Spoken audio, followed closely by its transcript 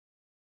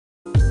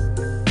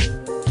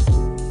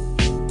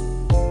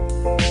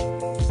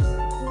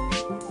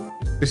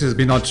This is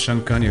Binod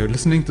Shankar and you're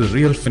listening to the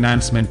Real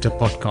Finance Mentor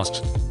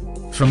podcast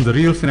from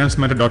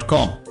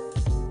therealfinancementor.com.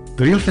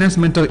 The Real Finance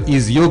Mentor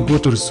is your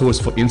go-to resource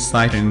for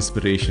insight and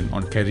inspiration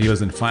on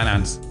careers in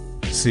finance,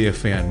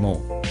 CFA and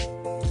more.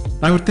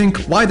 I would think,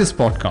 why this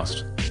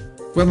podcast?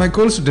 Well, my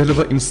goal is to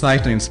deliver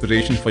insight and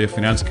inspiration for your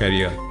finance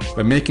career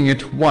by making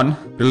it, one,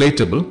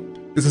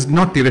 relatable. This is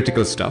not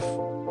theoretical stuff.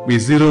 We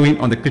zero in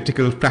on the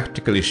critical,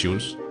 practical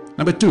issues.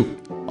 Number two,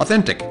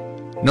 authentic.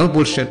 No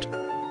bullshit,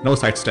 no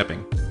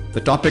sidestepping. The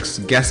topics,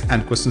 guests,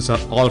 and questions are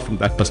all from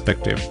that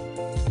perspective.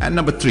 And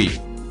number three,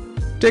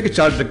 take a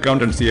chartered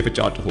accountant and CFA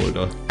charter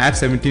holder, add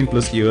 17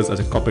 plus years as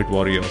a corporate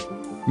warrior,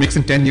 mix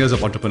in 10 years of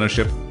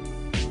entrepreneurship,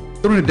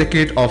 throw in a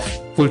decade of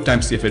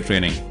full-time CFA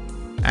training,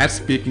 add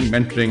speaking,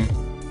 mentoring,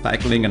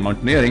 cycling, and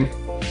mountaineering,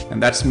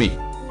 and that's me.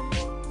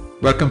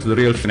 Welcome to the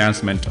Real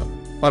Finance Mentor,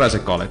 or as I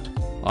call it,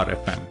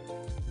 RFM.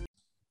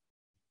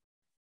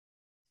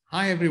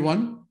 Hi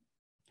everyone,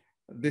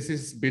 this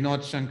is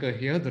Binod Shankar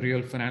here, the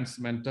Real Finance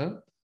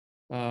Mentor.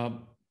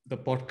 The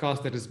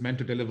podcast that is meant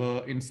to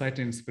deliver insight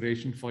and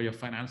inspiration for your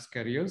finance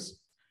careers.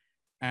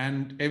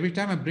 And every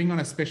time I bring on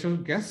a special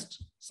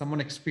guest,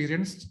 someone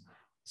experienced,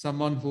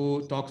 someone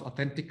who talks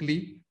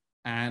authentically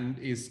and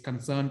is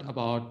concerned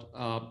about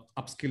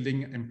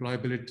upskilling,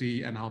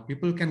 employability, and how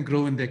people can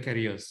grow in their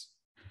careers.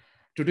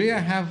 Today, I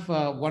have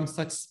one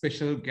such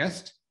special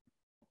guest,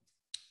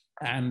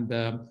 and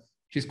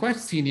she's quite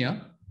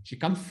senior. She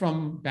comes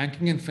from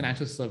banking and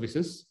financial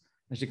services,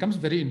 and she comes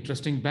very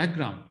interesting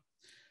background.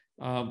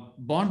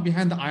 Born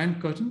behind the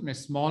Iron Curtain in a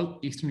small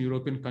Eastern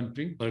European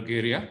country,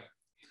 Bulgaria,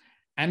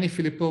 Ani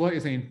Filipova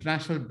is an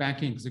international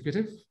banking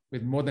executive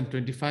with more than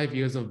 25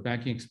 years of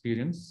banking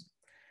experience.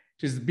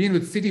 She's been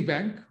with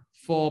Citibank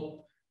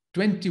for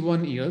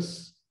 21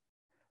 years,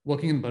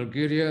 working in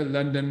Bulgaria,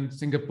 London,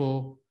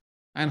 Singapore,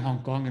 and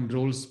Hong Kong in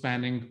roles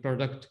spanning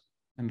product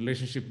and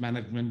relationship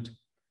management,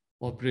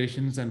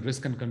 operations, and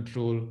risk and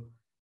control.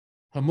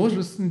 Her most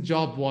recent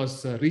job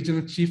was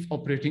Regional Chief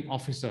Operating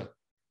Officer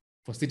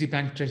for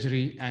Citibank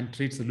Treasury and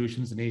Trade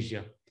Solutions in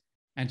Asia.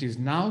 And she's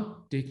now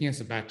taking a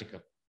sabbatical.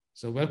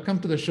 So welcome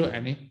to the show,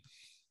 Annie.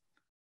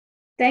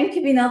 Thank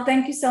you, Binod.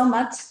 Thank you so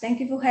much. Thank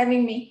you for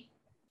having me.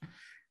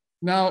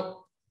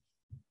 Now,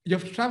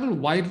 you've traveled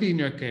widely in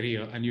your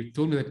career, and you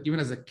told me that even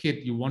as a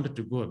kid, you wanted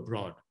to go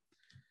abroad.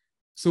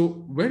 So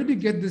where did you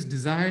get this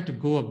desire to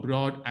go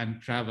abroad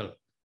and travel?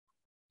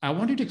 I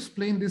want you to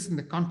explain this in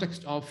the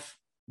context of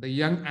the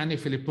young Ani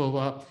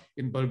Filipova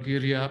in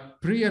Bulgaria,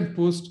 pre and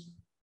post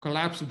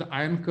collapse of the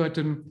Iron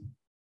Curtain,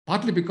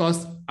 partly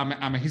because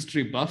I'm a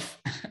history buff,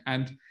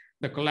 and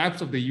the collapse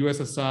of the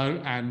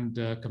USSR and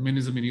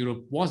communism in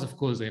Europe was, of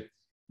course, a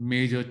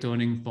major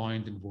turning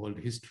point in world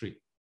history.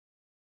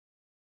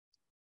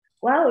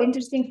 Wow,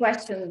 interesting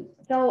question.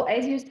 So,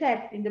 as you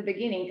said in the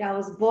beginning, I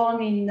was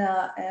born in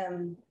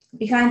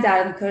behind the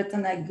Iron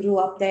Curtain. I grew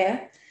up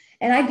there,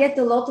 and I get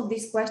a lot of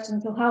these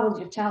questions. So, how was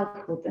your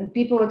childhood? And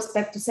people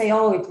expect to say,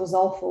 "Oh, it was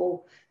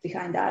awful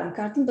behind the Iron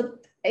Curtain,"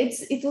 but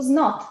it was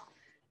not.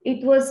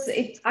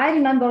 I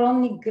remember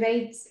only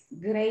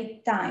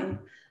great time.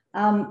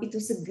 It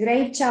was a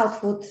great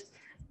childhood.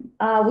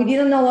 We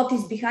didn't know what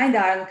is behind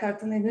the Iron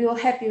Curtain, and we were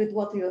happy with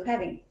what we were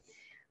having.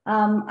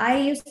 I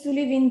used to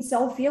live in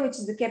Sofia, which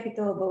is the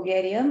capital of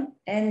Bulgaria.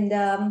 And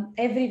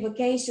every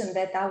vacation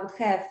that I would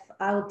have,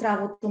 I would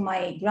travel to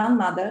my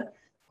grandmother,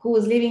 who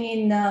was living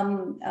in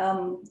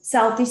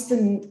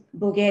southeastern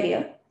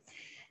Bulgaria.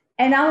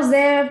 And I was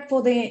there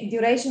for the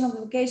duration of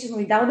the vacation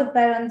without the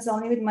parents,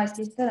 only with my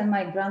sister and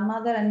my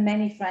grandmother and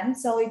many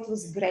friends. So it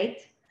was great.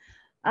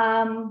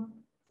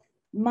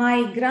 My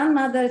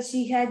grandmother,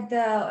 she had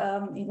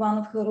in one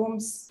of her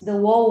rooms, the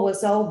wall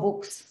was all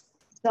books.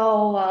 So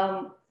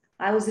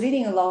I was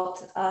reading a lot,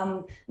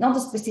 not a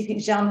specific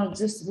genre,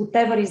 just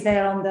whatever is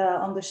there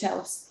on the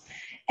shelves.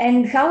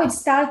 And how it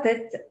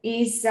started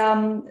is,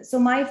 so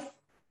my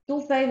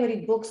two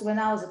favorite books when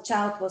I was a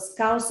child was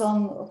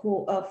Carlson,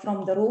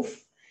 From the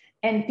Roof,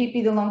 and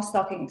Pippi the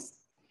Longstockings.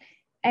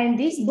 And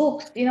these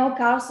books,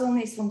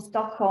 Carlson is from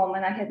Stockholm,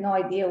 and I had no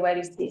idea where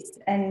is this.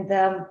 And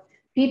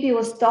Pippi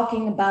was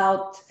talking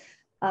about,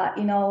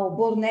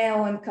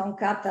 Borneo and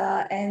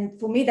Kolkata. And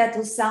for me, that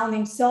was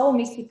sounding so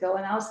mystical.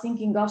 And I was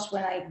thinking, gosh,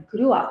 when I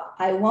grew up,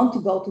 I want to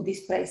go to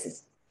these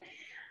places.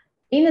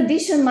 In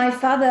addition, my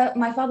father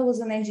was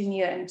an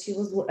engineer, and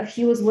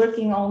he was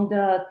working on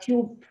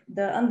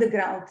the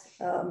underground,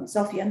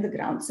 Sofia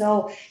underground.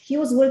 So he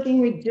was working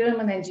with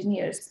German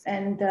engineers,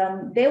 and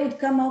they would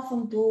come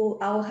often to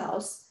our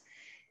house,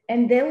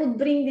 and they would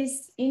bring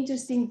these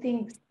interesting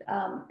things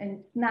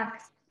and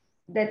snacks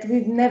that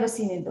we've never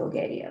seen in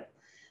Bulgaria,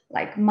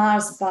 like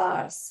Mars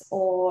bars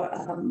or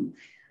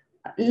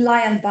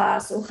Lion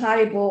bars or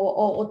Haribo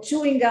or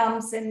chewing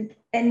gums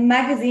and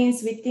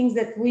magazines with things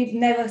that we've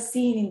never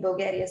seen in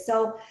Bulgaria.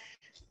 So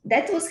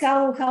that was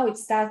how it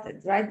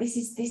started, right? This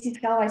is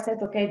how I said,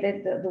 okay,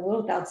 that the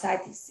world outside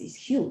is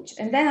huge.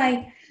 And then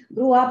I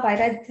grew up, I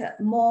read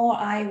more,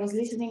 I was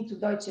listening to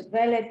Deutsche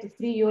Welle, to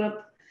Free Europe,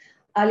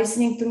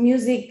 listening to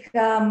music.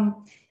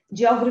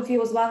 Geography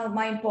was one of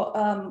my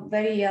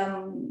very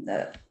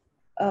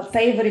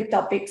favorite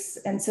topics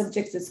and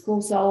subjects at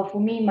school. So for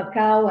me,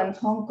 Macau and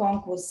Hong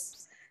Kong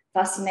was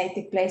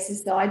fascinating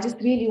places. So I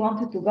just really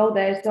wanted to go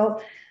there.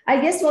 So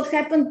I guess what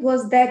happened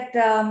was that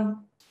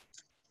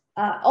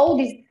all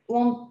this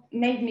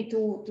made me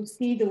to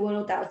see the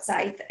world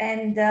outside.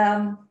 And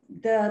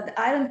the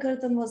Iron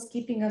Curtain was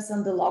keeping us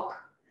on the lock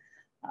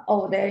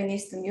over there in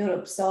Eastern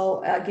Europe.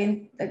 So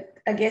again,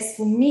 I guess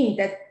for me,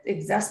 that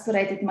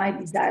exasperated my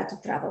desire to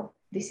travel.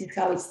 This is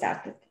how it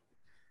started.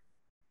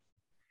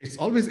 It's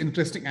always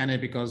interesting, Annie,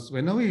 because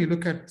whenever you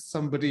look at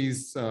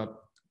somebody's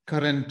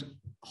current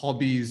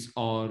hobbies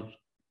or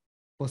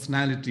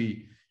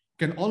personality,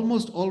 you can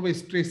almost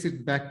always trace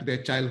it back to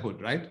their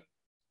childhood, right?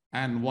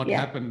 And what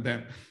happened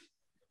then.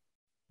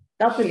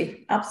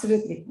 Totally,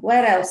 absolutely.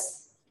 Where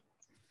else?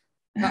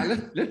 Now,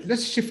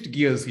 let's shift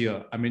gears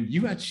here. I mean,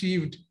 you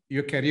achieved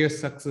your career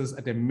success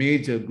at a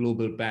major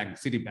global bank,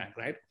 Citibank,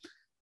 right?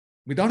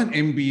 Without an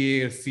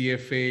MBA or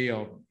CFA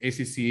or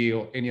ACCA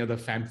or any other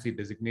fancy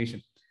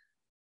designation.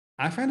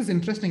 I find this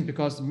interesting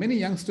because many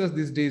youngsters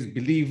these days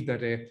believe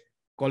that a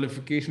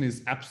qualification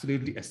is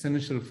absolutely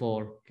essential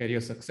for career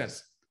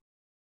success.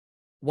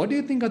 What do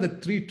you think are the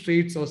 3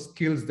 traits or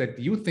skills that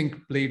you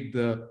think played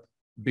the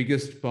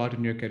biggest part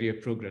in your career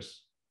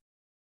progress?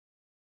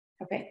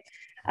 Okay,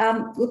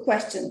 good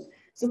question.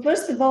 So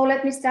first of all,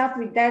 let me start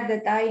with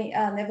that I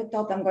never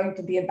thought I'm going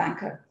to be a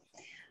banker.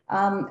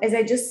 As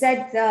I just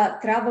said,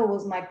 travel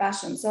was my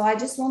passion. So I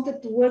just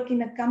wanted to work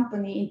in a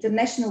company,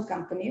 international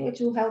company, which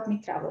will help me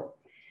travel.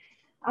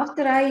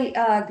 After I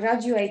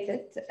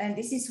graduated, and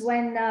this is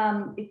when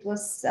it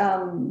was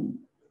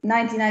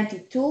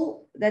 1992,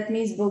 that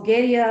means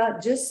Bulgaria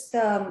just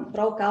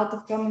broke out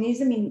of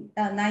communism in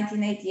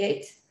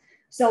 1988.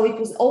 So it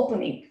was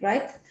opening,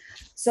 right?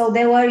 So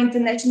there were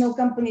international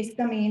companies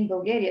coming in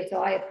Bulgaria,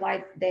 so I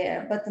applied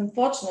there. But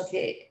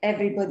unfortunately,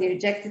 everybody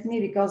rejected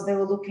me because they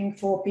were looking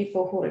for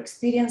people who were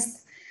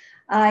experienced,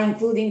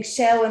 including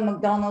Shell and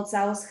McDonald's.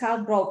 I was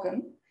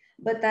heartbroken.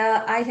 But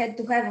I had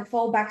to have a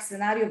fallback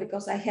scenario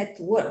because I had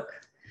to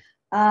work.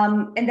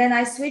 And then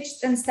I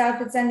switched and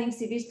started sending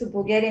CVs to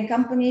Bulgarian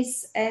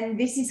companies. And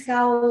this is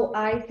how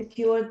I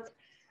secured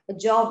a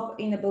job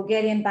in a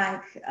Bulgarian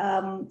bank.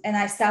 And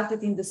I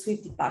started in the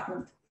SWIFT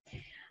department.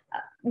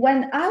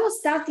 When I was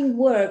starting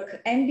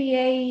work,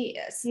 MBA,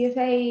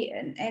 CFA,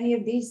 and any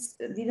of these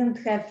didn't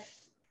have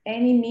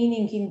any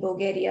meaning in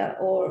Bulgaria,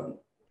 or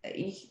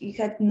you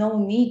had no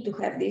need to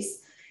have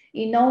this.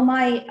 In all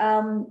my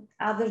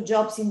other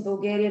jobs in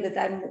Bulgaria that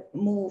I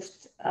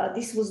moved,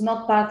 this was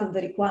not part of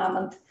the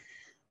requirement.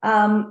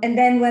 And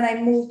then when I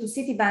moved to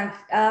Citibank,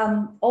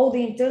 all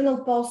the internal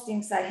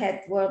postings I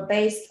had were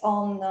based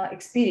on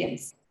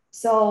experience.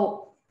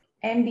 So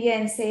MBA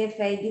and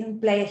CFA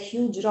didn't play a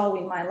huge role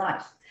in my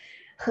life.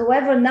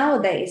 However,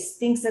 nowadays,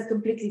 things are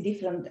completely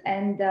different,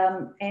 and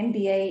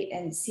MBA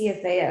and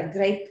CFA are a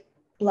great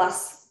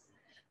plus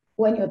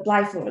when you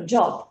apply for a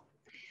job.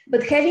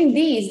 But having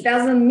these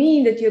doesn't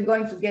mean that you're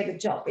going to get a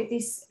job.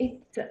 It's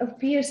a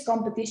fierce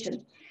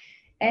competition.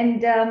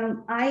 And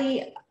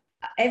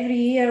every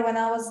year when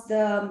I was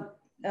the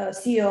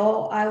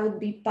CEO, I would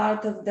be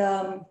part of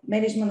the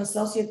management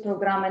associate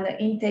program and the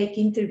intake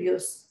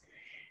interviews.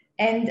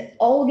 And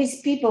all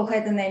these people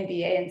had an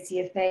MBA and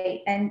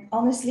CFA. And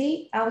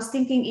honestly, I was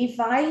thinking, if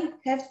I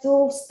have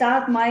to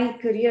start my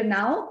career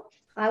now,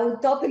 I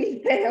would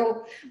totally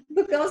fail,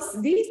 because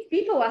these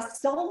people are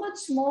so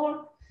much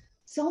more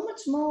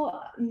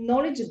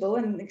knowledgeable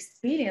and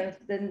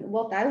experienced than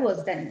what I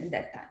was then in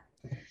that time.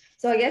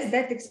 So I guess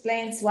that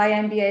explains why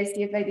MBA,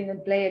 CFA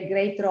didn't play a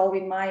great role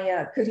in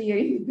my career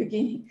in the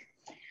beginning.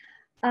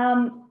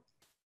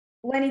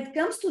 When it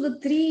comes to the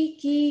 3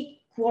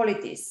 key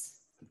qualities,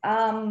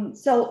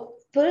 so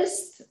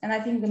first, and I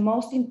think the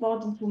most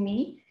important for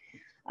me,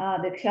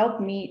 that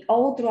helped me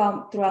all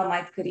throughout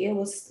my career,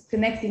 was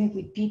connecting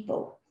with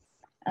people,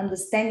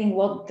 understanding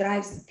what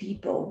drives the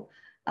people,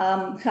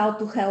 how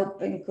to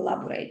help and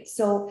collaborate.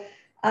 So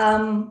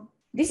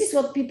this is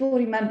what people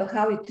remember,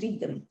 how you treat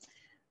them.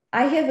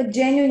 I have a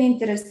genuine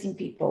interest in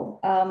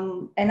people,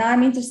 and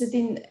I'm interested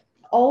in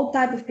all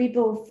type of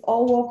people of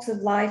all walks of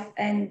life,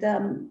 and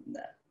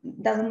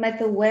doesn't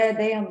matter where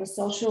they are on the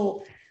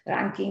social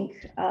ranking.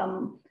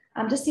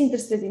 I'm just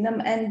interested in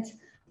them. And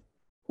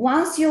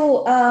once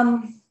you,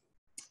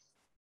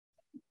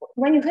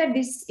 when you have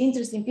this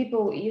interest in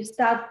people, you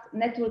start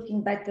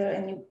networking better,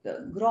 and you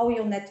grow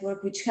your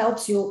network, which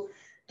helps you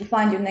to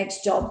find your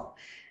next job.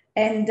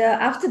 And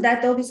after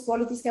that, all these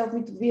qualities help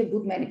me to be a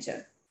good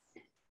manager.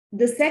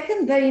 The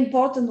second very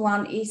important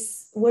one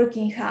is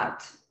working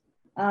hard.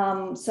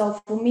 So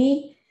for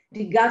me,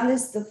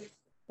 regardless of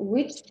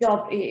which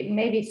job,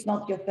 maybe it's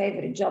not your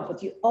favorite job,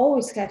 but you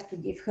always have to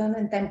give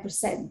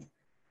 110%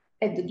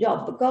 at the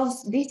job,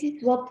 because this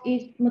is what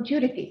is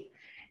maturity.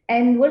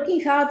 And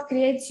working hard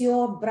creates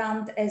your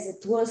brand as a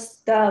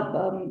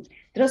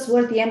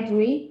trustworthy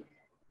employee,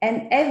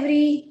 and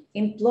every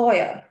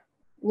employer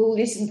will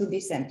listen to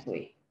this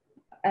employee,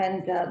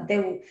 and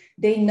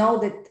they know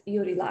that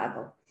you're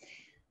reliable.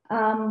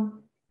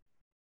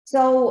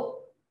 So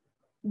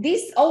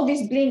all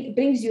this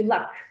brings you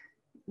luck,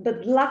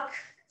 but luck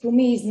for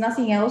me is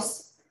nothing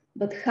else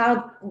but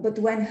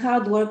when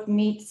hard work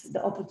meets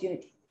the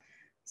opportunity.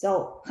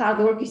 So hard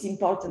work is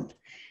important.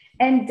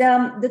 And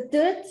the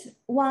third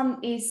one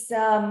is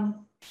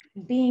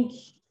being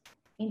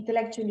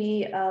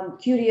intellectually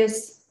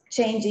curious,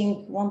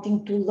 changing,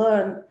 wanting to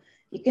learn.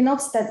 You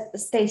cannot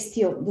stay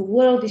still. The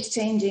world is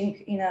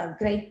changing in a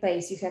great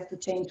pace. You have to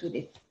change with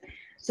it.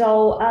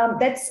 So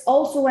that's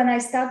also when I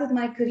started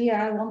my career,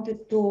 I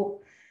wanted to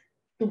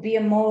be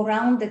a more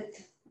rounded,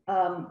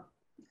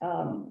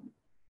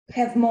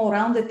 have more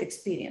rounded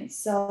experience.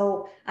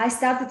 So I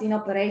started in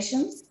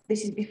operations.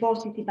 This is before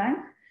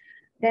Citibank.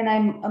 Then I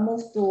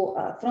moved to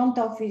front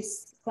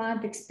office,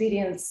 client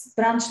experience,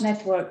 branch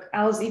network.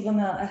 I was even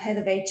a head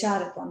of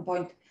HR at one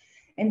point.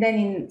 And then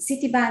in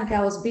Citibank,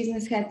 I was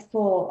business head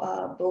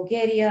for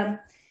Bulgaria.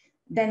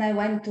 Then I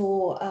went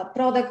to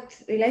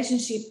product,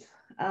 relationship,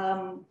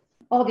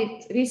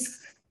 audit,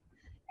 risk.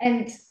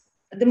 And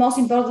the most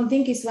important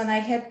thing is when I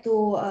had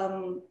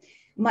to,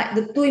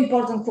 the two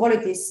important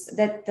qualities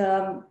that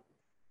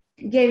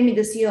gave me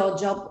the CEO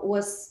job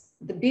was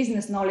the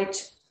business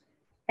knowledge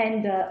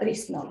and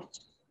risk knowledge.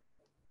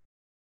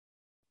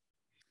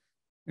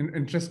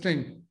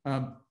 Interesting.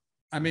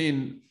 I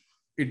mean,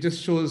 it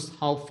just shows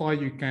how far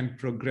you can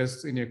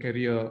progress in your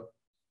career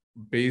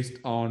based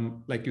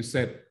on, like you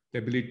said, the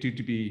ability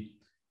to be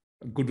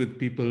good with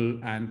people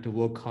and to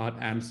work hard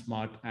and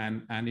smart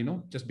and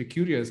just be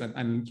curious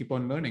and keep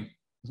on learning,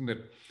 isn't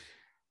it?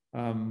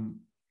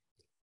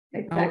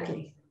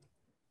 Exactly. Now,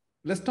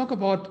 let's talk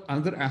about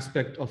another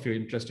aspect of your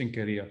interesting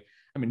career.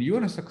 I mean, you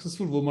are a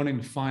successful woman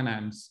in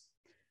finance.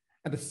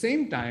 At the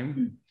same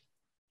time,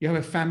 you have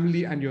a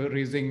family and you're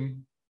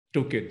raising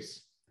 2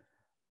 kids.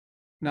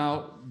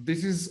 Now,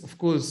 this is, of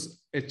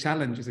course, a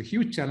challenge. It's a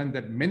huge challenge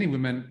that many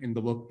women in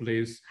the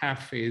workplace have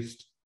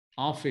faced,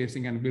 are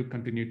facing, and will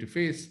continue to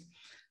face.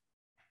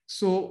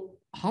 So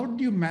how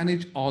do you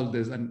manage all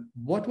this? And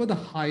what were the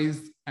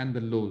highs and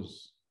the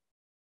lows?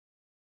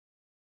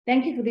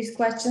 Thank you for this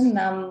question.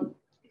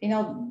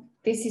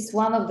 This is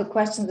one of the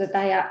questions that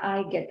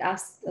I get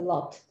asked a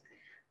lot.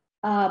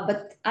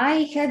 But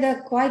I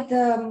had quite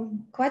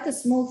a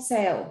smooth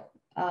sail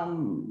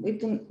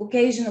with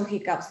occasional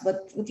hiccups,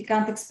 but you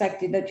can't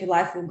expect it that your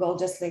life will go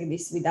just like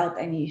this without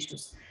any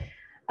issues.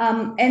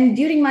 And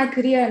during my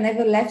career, I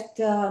never left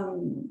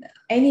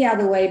any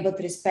other way but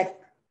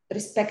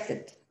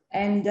respected.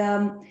 And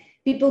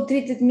people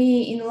treated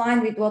me in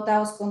line with what I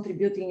was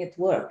contributing at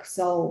work.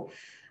 So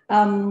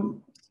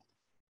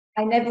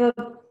I never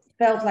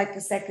felt like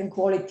a second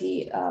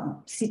quality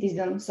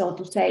citizen, so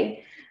to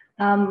say.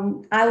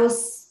 I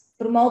was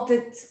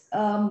promoted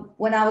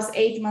when I was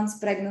 8 months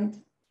pregnant.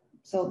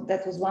 So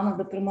that was one of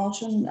the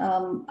promotion.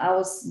 I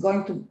was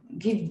going to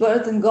give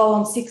birth and go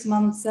on 6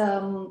 months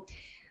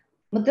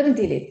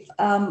maternity leave.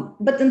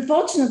 But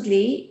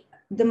unfortunately,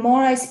 the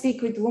more I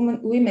speak with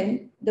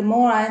women, the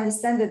more I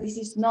understand that this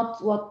is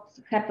not what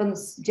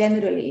happens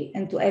generally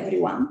and to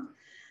everyone.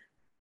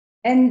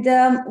 And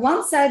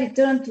once I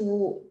returned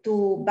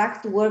to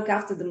back to work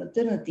after the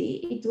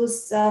maternity, it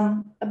was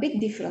a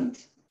bit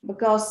different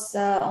because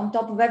on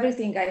top of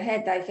everything I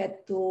had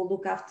to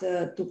look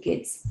after 2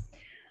 kids.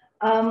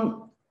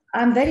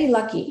 I'm very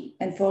lucky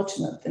and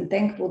fortunate and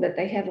thankful that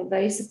I have a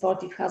very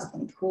supportive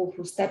husband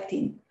who stepped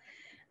in.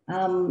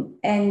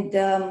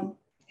 And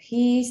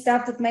he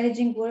started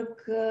managing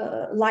work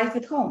life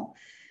at home.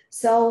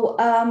 So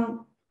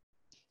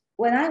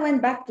when I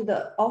went back to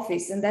the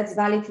office, and that's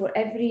valid for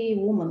every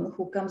woman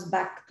who comes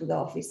back to the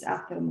office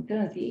after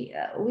maternity,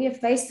 we are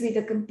faced with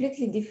a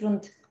completely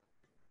different,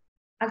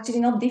 actually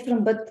not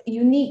different, but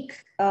unique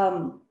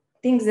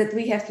things that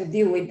we have to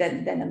deal with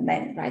than a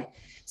man, right?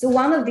 So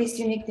one of these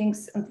unique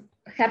things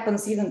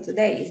happens even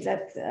today is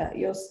that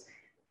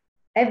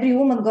every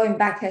woman going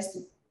back has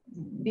to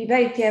be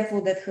very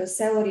careful that her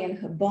salary and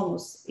her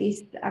bonus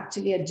is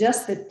actually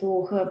adjusted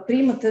to her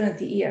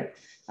pre-maternity year.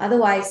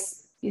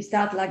 Otherwise, you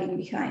start lagging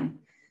behind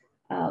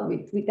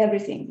with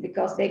everything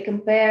because they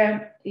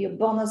compare your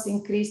bonus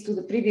increase to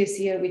the previous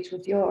year, which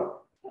was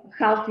your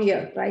half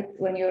year, right,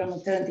 when you're on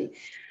maternity.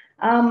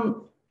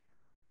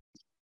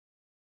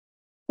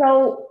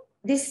 So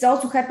this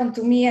also happened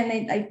to me,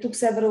 and it took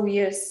several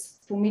years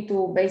for me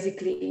to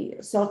basically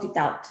sort it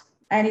out.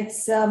 And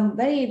it's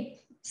very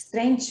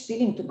strange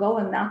feeling to go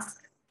and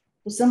ask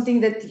for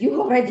something that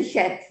you already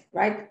had,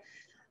 right?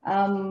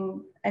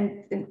 And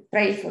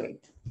pray for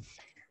it.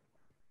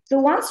 So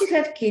once you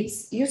have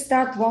kids, you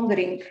start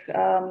wondering,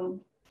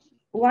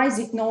 why is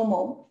it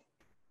normal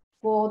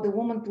for the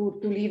woman to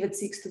leave at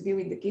 6 to be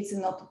with the kids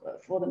and not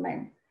for the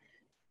men?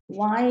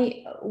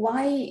 Why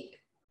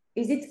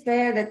is it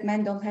fair that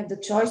men don't have the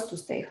choice to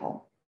stay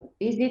home?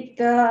 Is it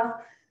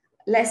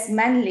less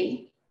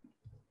manly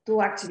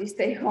to actually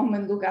stay home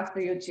and look after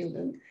your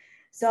children?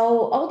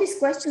 So all these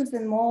questions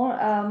and more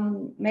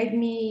made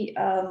me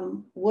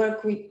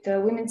work with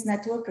Women's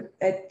Network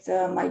at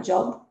my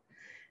job.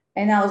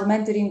 And I was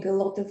mentoring a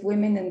lot of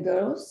women and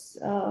girls,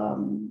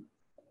 telling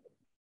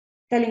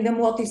them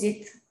what is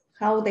it,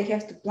 how they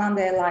have to plan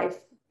their life,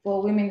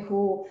 for women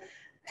who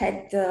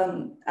had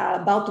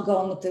about to go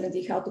on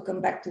maternity, how to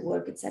come back to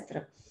work,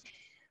 etc.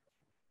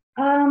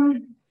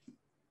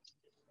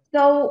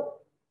 So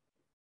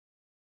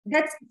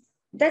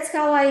that's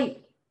how I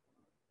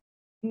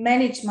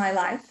manage my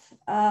life,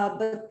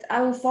 but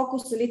I will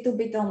focus a little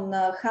bit on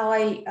how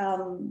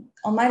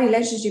on my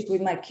relationship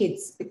with my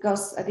kids,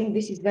 because I think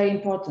this is very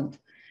important.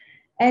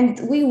 And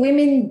we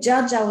women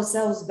judge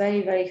ourselves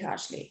very, very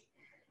harshly.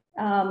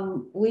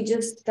 We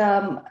just,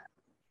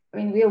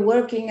 we are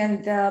working,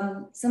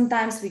 and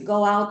sometimes we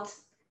go out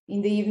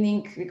in the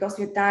evening because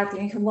we're tired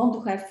and we want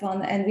to have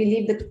fun, and we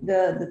leave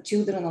the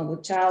children or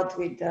the child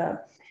with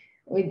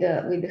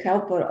the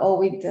helper or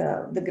with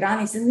the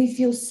grannies, and we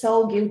feel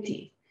so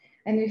guilty.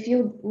 And we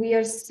feel we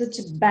are such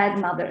bad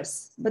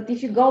mothers. But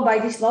if you go by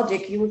this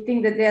logic, you would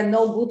think that there are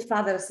no good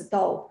fathers at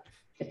all,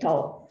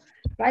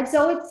 right?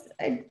 So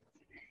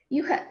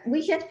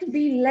we have to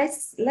be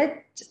less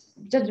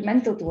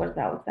judgmental towards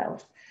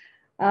ourselves,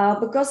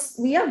 because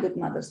we are good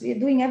mothers. We are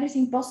doing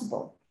everything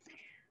possible.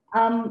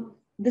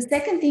 The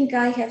second thing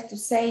I have to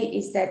say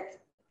is that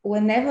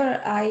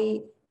whenever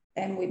I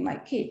am with my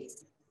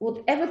kids,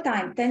 whatever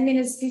time, 10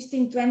 minutes,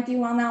 15, 20,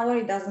 1 hour,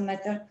 it doesn't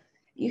matter.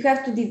 You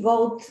have to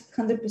devote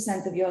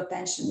 100% of your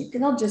attention. You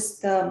cannot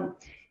just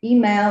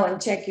email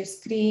and check your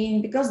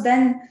screen, because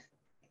then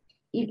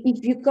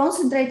if you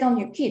concentrate on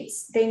your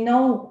kids, they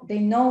know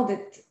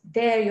that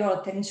they're your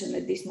attention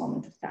at this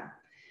moment of time.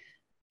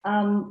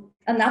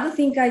 Another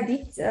thing I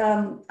did,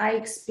 I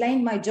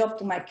explained my job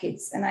to my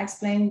kids, and I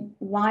explained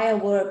why I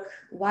work,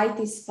 why it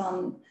is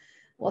fun,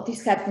 what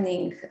is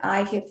happening.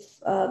 I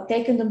have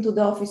taken them to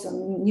the office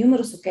on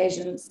numerous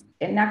occasions,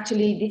 and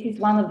actually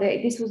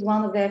this was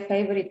one of their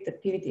favorite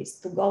activities,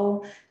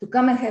 to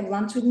come and have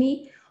lunch with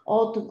me,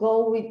 or to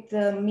go with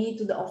me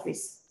to the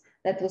office.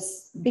 That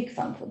was big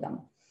fun for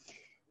them.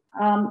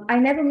 I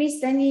never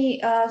missed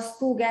any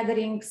school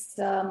gatherings,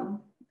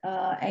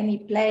 any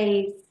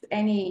plays,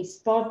 any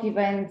sport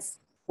events,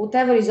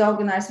 whatever is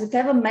organized,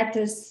 whatever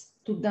matters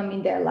to them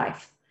in their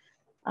life.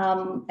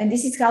 And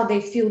this is how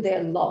they feel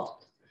they're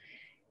loved.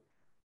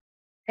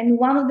 And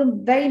one of the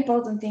very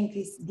important things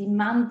is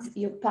demand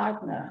your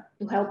partner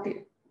to help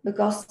you,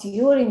 because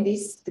you're in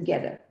this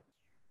together.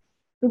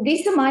 So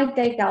these are my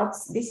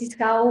takeouts. This is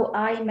how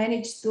I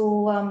managed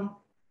to,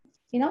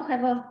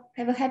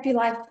 have a happy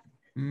life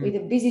with a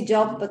busy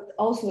job, but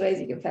also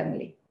raising a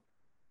family.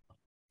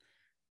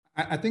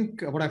 I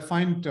think what I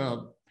find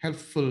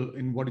helpful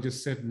in what you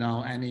just said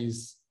now, Annie,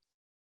 is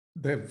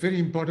the very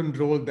important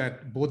role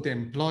that both the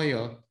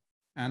employer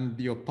and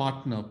your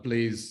partner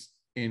plays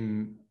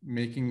in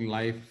making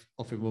life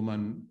of a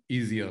woman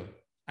easier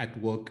at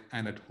work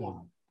and at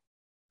home.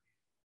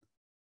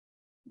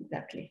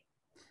 Exactly.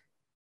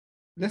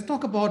 Let's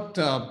talk about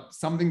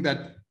something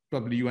that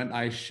probably you and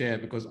I share,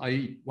 because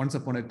I, once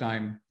upon a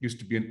time, used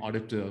to be an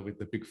auditor with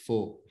the Big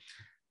Four.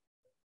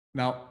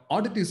 Now,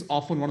 audit is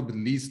often one of the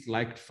least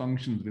liked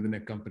functions within a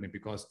company,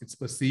 because it's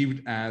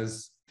perceived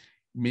as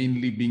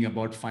mainly being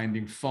about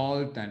finding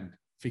fault and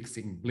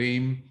fixing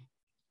blame,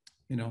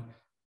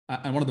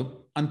 and one of the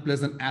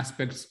unpleasant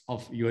aspects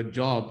of your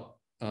job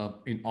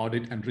in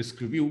audit and risk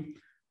review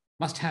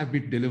must have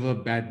been to deliver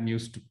bad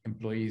news to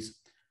employees.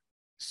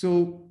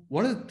 So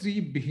what are the 3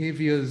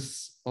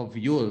 behaviors of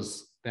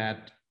yours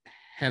that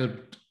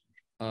helped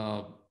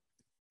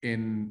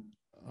in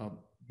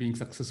being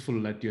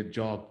successful at your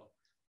job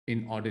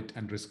in audit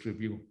and risk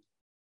review?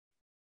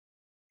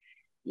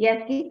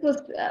 Yes, it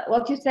was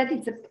what you said.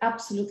 It's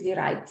absolutely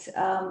right.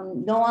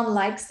 No one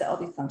likes the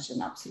audit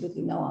function,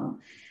 absolutely no one.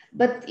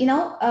 But,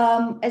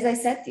 as I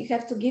said, you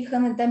have to give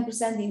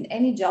 110% in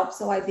any job.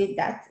 So I did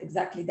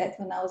exactly that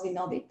when I was in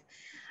audit.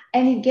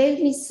 And it gave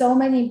me so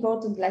many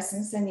important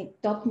lessons, and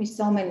it taught me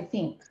so many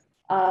things.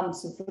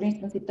 So for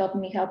instance, it taught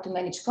me how to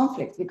manage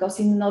conflicts, because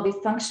in an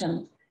audit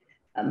function,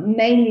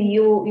 mainly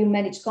you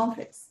manage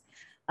conflicts.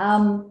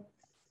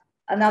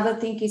 Another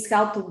thing is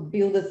how to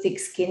build a thick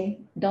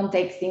skin, don't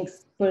take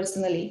things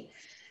personally,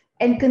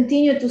 and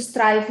continue to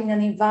strive in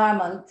an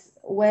environment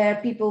where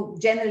people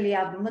generally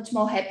are much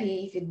more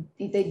happy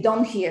if they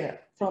don't hear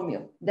from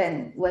you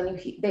than when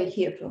they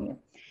hear from you.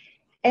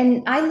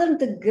 And I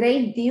learned a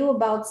great deal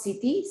about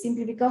Citi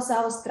simply because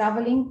I was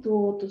traveling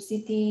to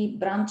Citi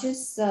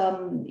branches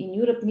in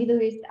Europe,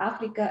 Middle East,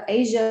 Africa,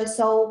 Asia.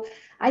 So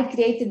I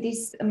created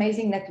this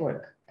amazing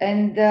network,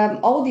 and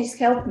all this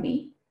helped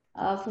me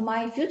for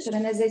my future.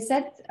 And as I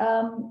said,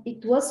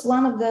 it was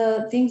one of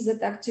the things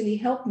that actually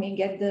helped me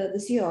get the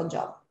CEO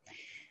job.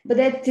 But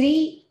there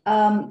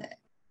are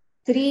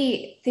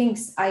three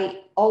things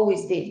I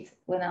always did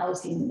when I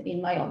was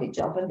in my audit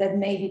job, and that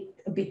made it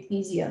a bit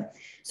easier.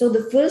 So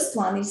the first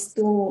one is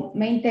to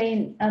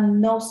maintain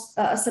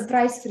a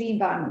surprise-free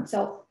environment.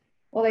 So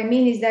what I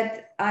mean is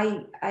that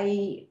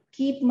I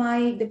keep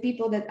the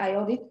people that I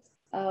audit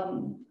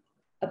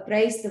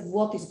appraised of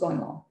what is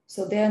going on.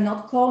 So they are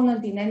not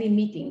cornered in any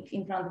meeting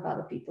in front of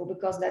other people,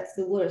 because that's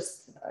the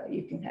worst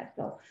you can have.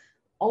 So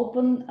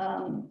open,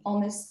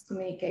 honest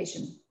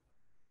communication.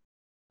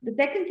 The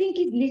second thing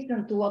is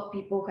listen to what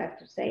people have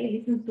to say.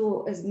 Listen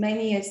to as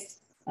many as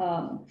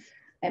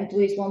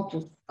employees want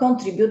to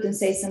contribute and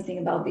say something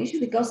about the issue,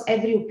 because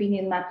every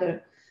opinion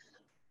matters.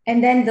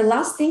 And then the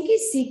last thing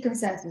is seek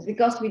consensus,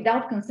 because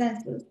without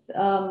consensus,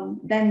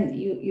 then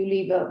you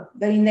leave a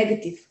very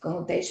negative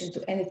connotation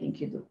to anything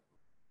you do.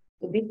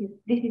 So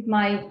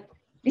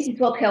this is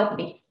what helped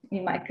me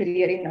in my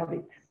career in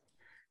audit.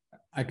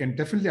 I can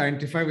definitely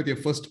identify with your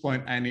first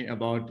point, Annie,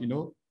 about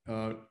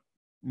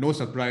no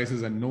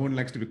surprises, and no one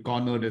likes to be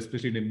cornered,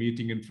 especially in a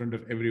meeting in front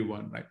of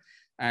everyone, right?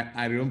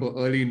 I remember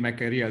early in my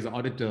career as an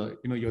auditor,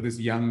 you're this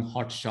young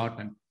hot shot,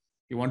 and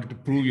you wanted to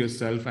prove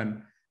yourself,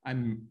 and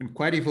in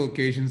quite a few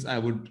occasions, I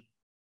would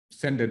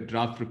send a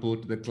draft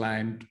report to the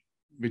client,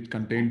 which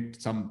contained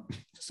some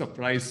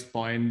surprise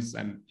points,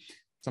 and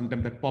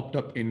sometimes that popped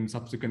up in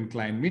subsequent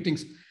client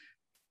meetings,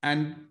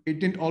 and it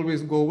didn't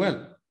always go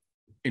well.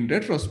 In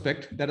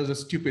retrospect, that was a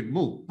stupid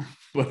move,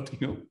 but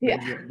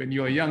when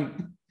you're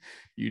young,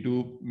 you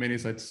do many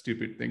such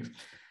stupid things.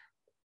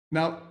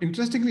 Now,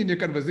 interestingly, in your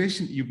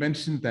conversation, you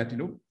mentioned that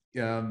you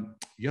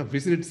have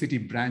visited city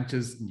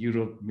branches in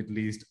Europe, Middle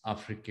East,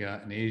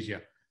 Africa, and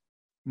Asia.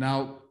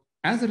 Now,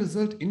 as a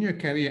result, in your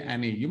career,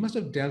 Annie, you must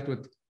have dealt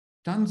with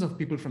tons of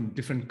people from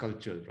different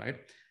cultures, right?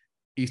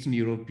 Eastern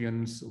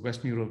Europeans,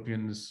 Western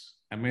Europeans,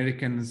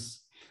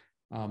 Americans,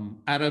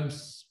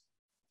 Arabs,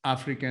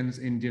 Africans,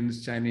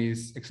 Indians,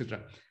 Chinese,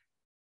 etc.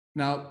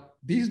 Now,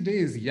 these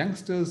days,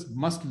 youngsters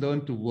must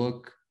learn to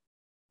work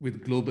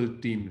with global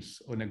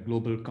teams in a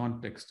global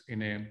context,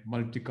 in a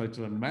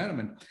multicultural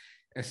environment,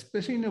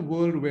 especially in a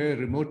world where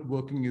remote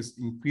working is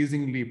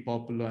increasingly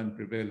popular and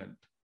prevalent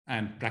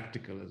and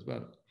practical as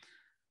well.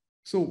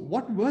 So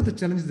what were the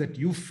challenges that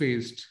you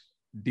faced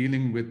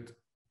dealing with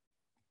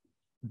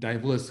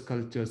diverse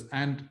cultures,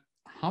 and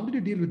how did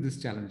you deal with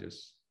these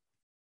challenges?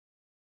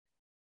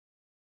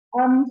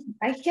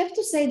 I have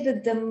to say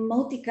that the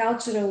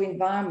multicultural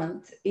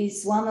environment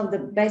is one of the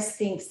best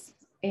things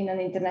in an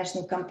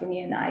international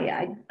company, and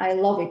I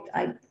love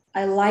it.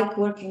 I like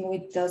working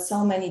with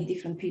so many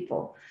different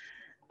people,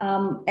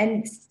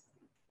 and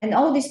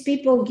all these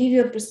people give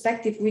you a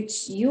perspective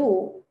which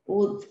you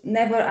would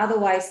never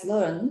otherwise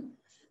learn,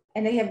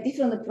 and they have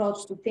different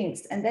approach to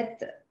things, and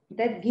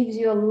that gives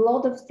you a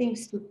lot of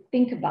things to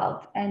think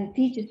about and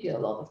teaches you a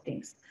lot of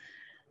things.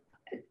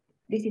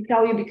 This is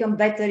how you become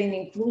better in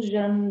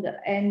inclusion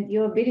and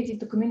your ability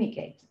to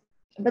communicate.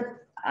 But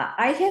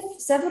I have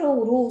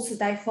several rules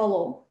that I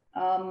follow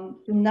to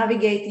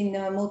navigate in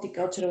a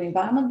multicultural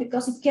environment,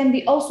 because it can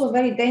be also a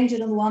very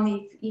dangerous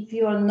one if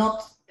you are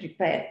not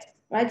prepared,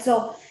 right?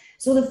 So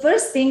the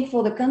first thing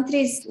for the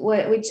countries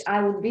which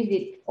I would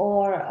visit,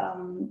 or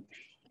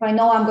if I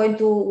know I'm going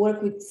to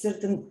work with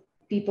certain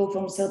people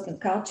from certain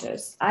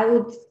cultures, I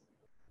would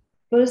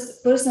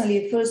first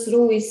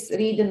rule is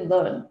read and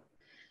learn.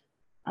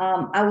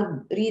 I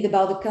would read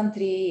about the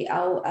country,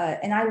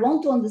 and I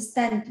want to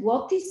understand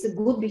what is a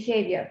good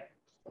behavior.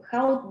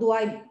 How do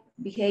I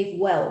behave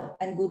well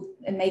and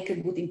make a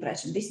good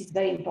impression? This is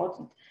very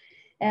important.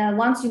 And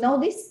once you know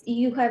this,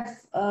 you have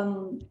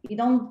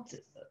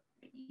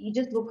you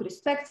just look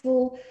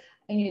respectful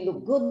and you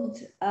look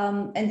good,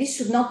 and this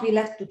should not be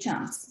left to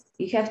chance.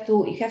 You have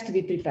to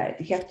be prepared.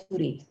 You have to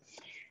read.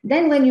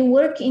 Then, when you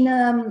work in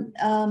a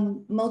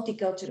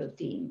multicultural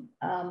team,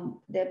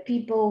 there are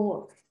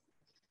people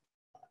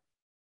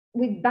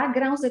with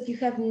backgrounds that you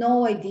have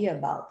no idea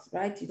about,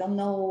 right? You don't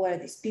know where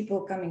these people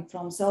are coming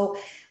from. So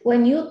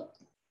when you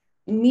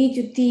meet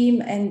your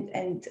team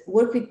and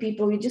work with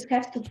people, you just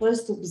have to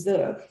first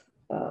observe,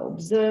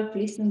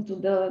 listen to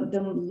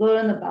them,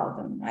 learn about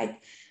them, right?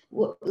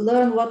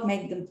 Learn what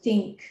makes them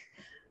think,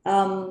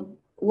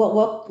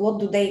 what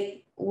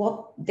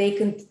they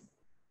can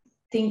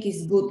think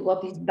is good,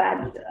 what is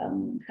bad,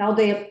 how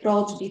they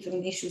approach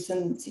different issues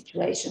and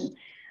situations.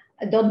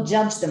 Don't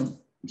judge them,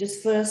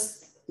 just first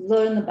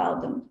learn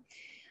about them.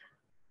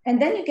 And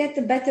then you get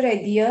a better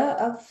idea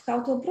of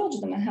how to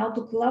approach them and how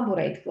to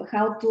collaborate,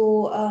 how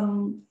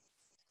to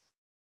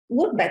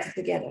work better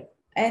together.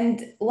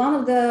 And one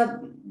of the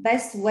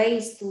best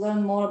ways to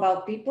learn more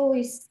about people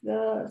is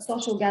the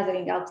social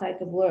gathering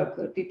outside of work,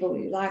 where people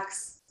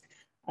relax,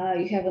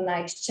 you have a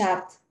nice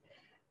chat,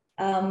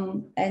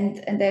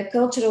 and their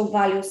cultural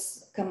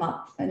values come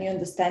up, and you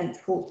understand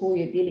who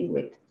you're dealing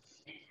with.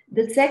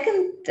 The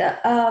second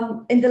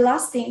and the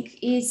last thing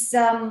is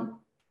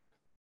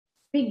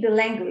speak the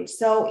language.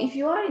 So if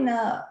you are in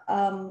a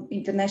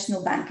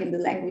international bank and the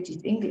language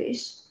is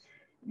English,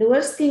 the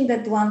worst thing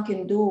that one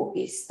can do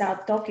is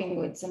start talking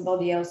with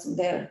somebody else in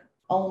their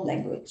own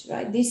language,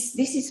 right? This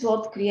is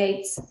what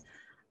creates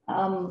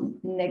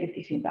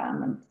negative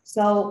environment.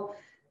 So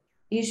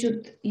you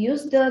should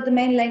use the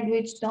main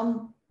language.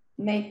 Don't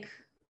make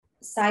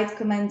side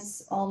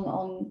comments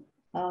on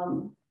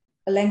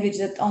a language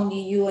that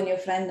only you and your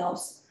friend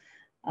knows.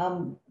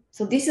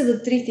 So these are the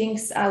three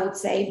things I would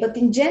say. But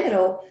in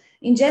general,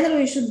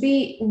 you should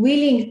be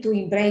willing to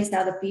embrace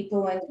other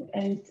people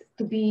and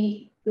to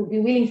be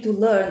willing to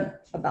learn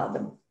about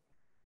them.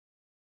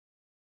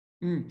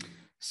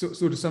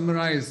 So to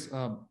summarize,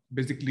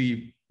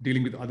 basically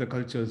dealing with other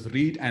cultures,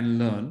 read and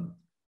learn,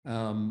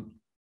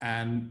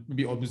 and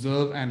maybe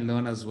observe and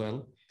learn as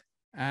well.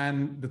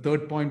 And the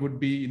third point would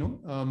be,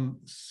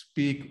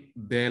 speak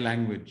their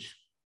language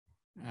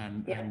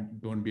and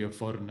don't be a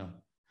foreigner.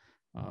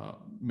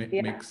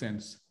 Makes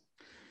sense.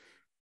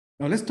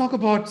 Now let's talk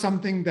about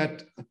something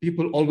that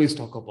people always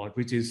talk about,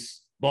 which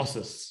is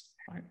bosses,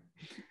 right?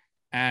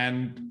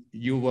 And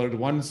you were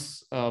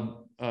once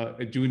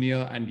a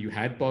junior and you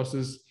had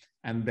bosses,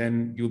 and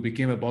then you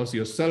became a boss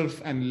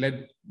yourself and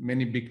led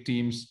many big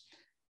teams.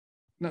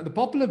 Now, the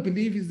popular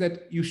belief is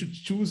that you should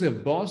choose a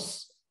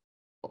boss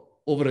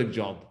over a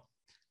job.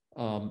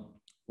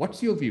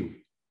 What's your view?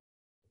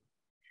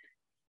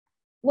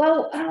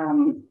 Well,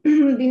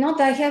 Vinod,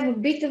 I have a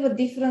bit of a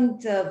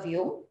different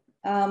view.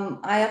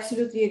 I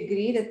absolutely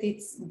agree that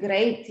it's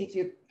great if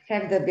you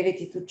have the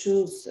ability to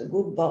choose a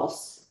good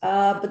boss,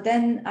 but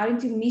then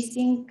aren't you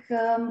missing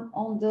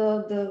on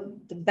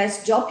the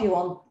best job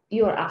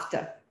you're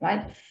after,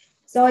 right?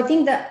 So I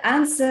think the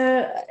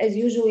answer, as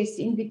usual, is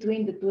in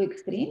between the two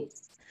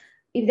extremes.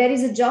 If there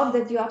is a job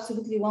that you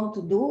absolutely want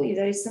to do, if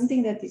there is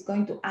something that is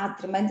going to add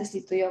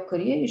tremendously to your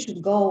career, you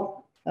should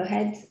go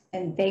ahead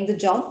and take the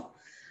job.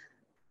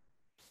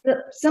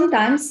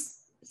 Sometimes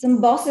some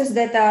bosses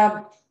that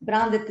are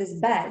branded as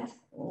bad,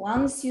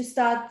 once you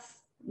start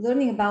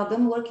learning about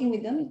them, working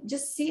with them,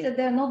 just see that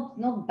they're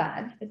not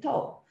bad at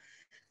all.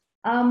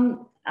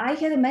 I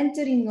had a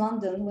mentor in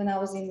London when I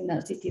was in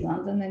City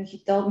London, and he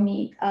told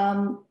me,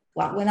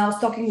 when I was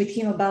talking with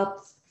him about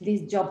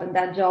this job and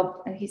that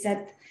job, and he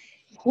said,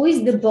 who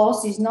is the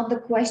boss is not the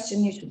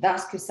question you should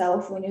ask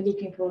yourself when you're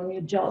looking for a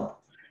new job.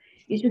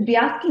 You should be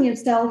asking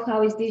yourself,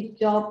 how is this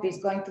job is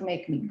going to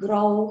make me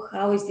grow?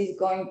 How is this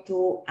going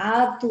to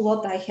add to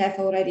what I have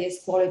already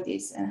as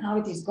qualities? And how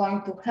it is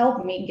going to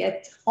help me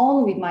get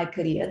on with my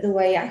career the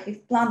way I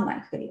have planned my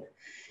career.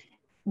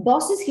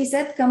 Bosses, he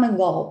said, come and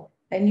go,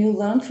 and you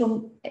learn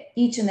from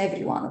each and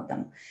every one of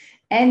them.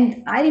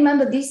 And I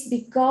remember this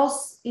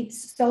because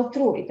it's so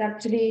true. It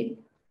actually,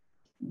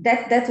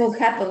 that will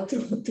happen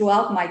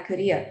throughout my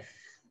career.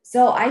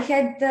 So I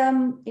had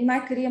in my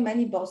career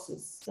many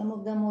bosses. Some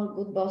of them were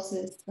good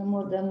bosses. Some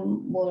of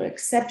them were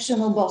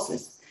exceptional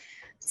bosses.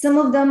 Some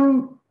of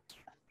them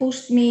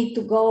pushed me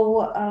to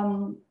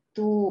go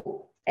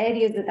to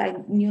areas that I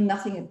knew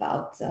nothing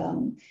about,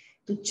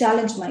 to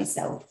challenge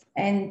myself.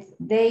 And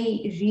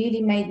they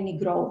really made me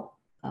grow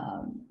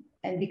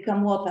and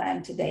become what I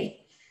am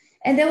today.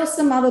 And there were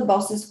some other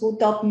bosses who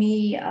taught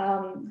me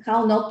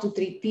how not to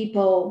treat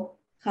people,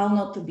 how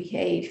not to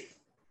behave,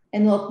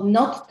 and what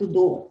not to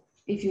do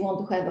if you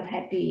want to have a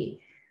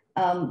happy,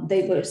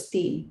 diverse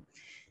team.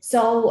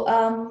 So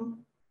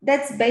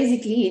that's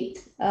basically it.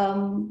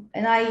 And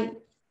I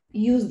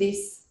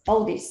use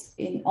all this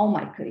in all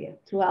my career,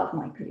 throughout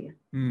my career.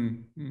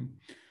 Mm-hmm.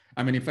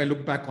 I mean, if I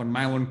look back on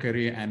my own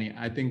career, Annie,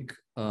 I think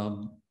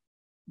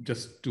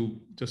just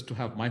to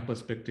have my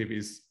perspective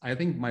is, I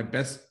think my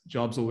best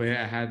jobs are where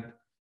I had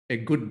a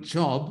good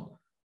job,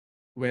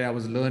 where I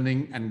was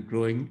learning and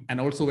growing,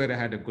 and also where I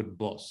had a good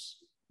boss.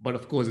 But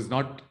of course, it's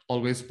not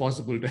always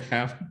possible to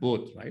have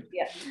both, right?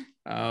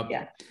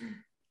 Yeah.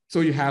 So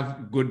you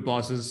have good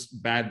bosses,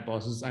 bad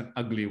bosses, and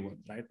ugly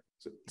ones, right?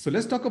 So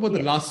let's talk about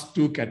the last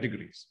two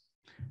categories.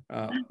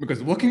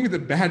 Because working with a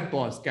bad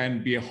boss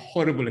can be a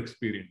horrible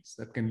experience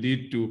that can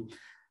lead to,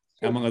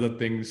 among other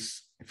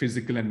things,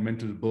 physical and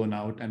mental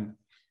burnout. And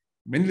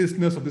many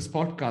listeners of this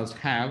podcast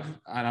have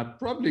and are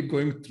probably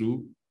going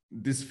through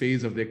this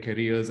phase of their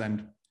careers,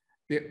 and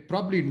they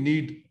probably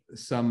need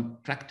some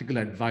practical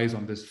advice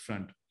on this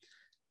front.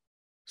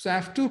 So I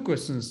have two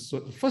questions. So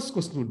the first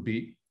question would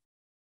be,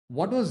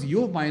 what was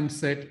your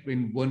mindset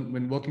when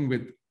working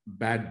with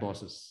bad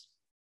bosses?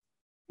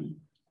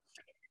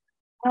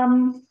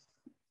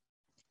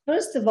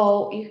 First of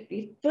all,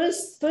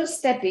 first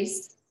step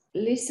is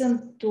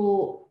listen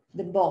to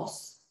the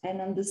boss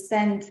and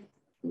understand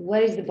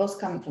where is the boss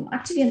coming from.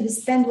 Actually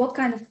understand what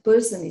kind of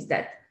person is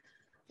that,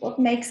 what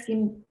makes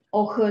him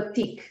or her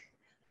tick,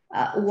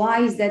 why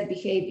is that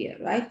behavior,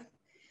 right?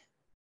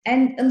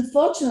 And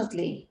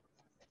unfortunately,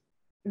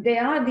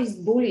 there are these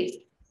bullies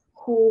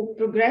who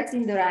progress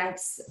in the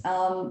ranks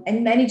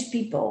and manage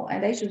people,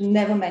 and they should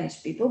never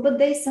manage people, but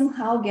they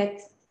somehow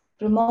get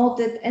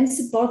promoted and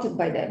supported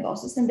by their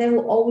bosses, and they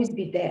will always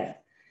be there.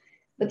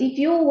 But if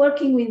you're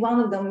working with one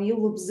of them,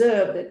 you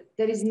observe that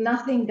there is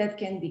nothing that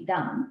can be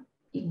done.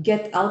 You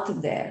get out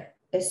of there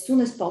as soon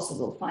as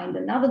possible, find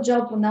another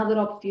job, another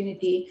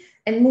opportunity,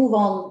 and move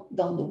on,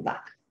 don't look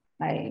back.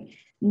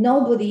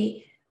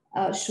 Nobody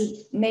should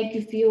make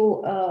you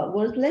feel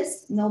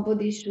worthless.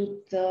 Nobody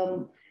should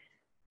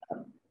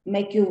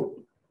make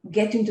you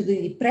get into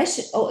the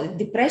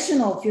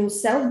depression or feel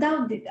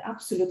self-doubt.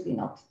 Absolutely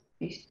not.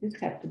 You just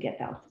have to get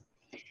out.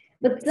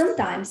 But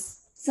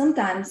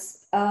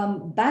sometimes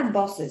bad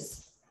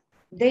bosses,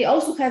 they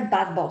also have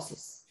bad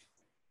bosses.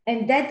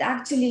 And that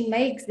actually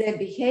makes their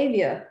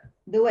behavior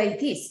the way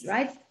it is,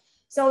 right?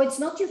 So it's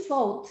not your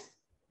fault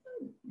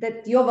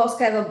that your boss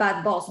have a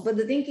bad boss. But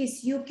the thing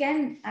is, you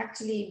can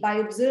actually, by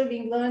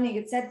observing, learning,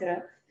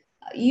 etc.,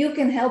 you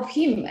can help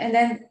him and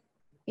then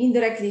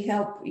indirectly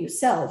help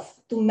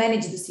yourself to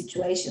manage the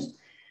situation.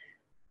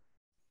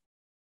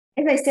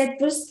 As I said,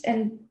 first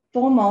and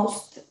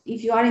foremost,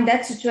 if you are in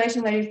that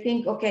situation where you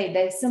think, okay,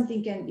 there's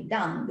something can be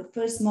done, the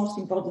first most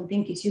important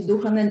thing is you do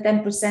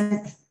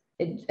 110%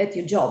 at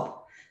your job.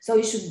 So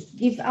you should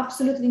give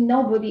absolutely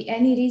nobody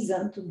any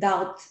reason to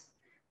doubt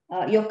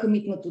your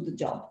commitment to the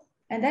job.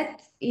 And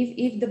that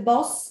if the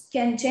boss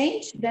can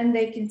change, then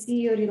they can see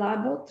you're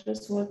reliable,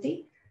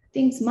 trustworthy,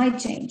 things might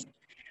change.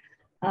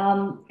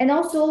 And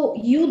also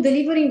you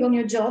delivering on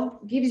your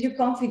job gives you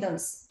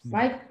confidence,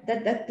 right?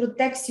 That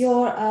protects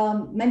your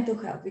mental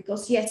health,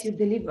 because yes, you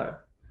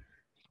deliver.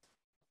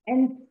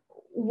 And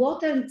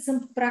what are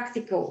some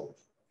practical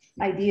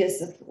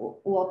ideas of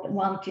what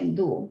one can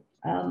do?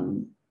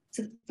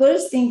 So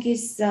first thing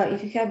is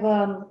if you have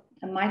a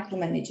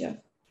micromanager,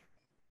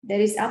 there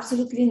is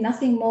absolutely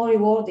nothing more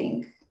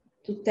rewarding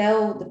to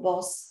tell the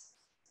boss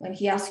when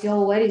he asks you,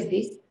 oh, where is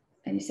this?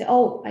 And you say,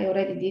 oh, I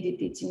already did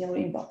it, it's in your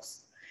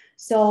inbox.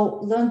 So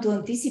learn to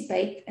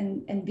anticipate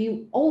and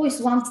be always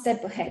one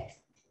step ahead.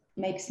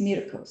 Makes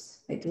miracles.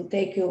 It will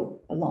take you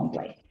a long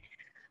way.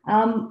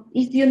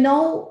 If you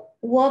know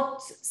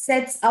what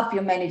sets up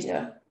your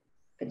manager,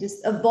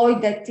 just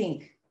avoid that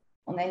thing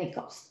on any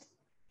cost.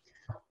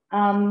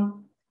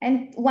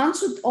 And one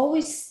should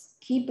always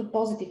keep a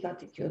positive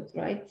attitude,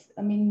 right?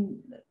 I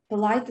mean,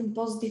 polite and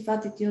positive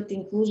attitude,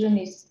 inclusion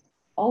is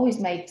always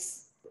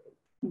makes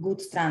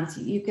good strands.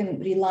 You can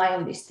rely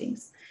on these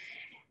things.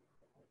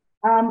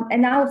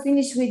 And I'll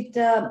finish with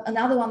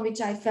another one,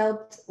 which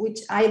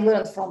I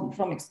learned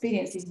from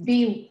experience, is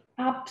be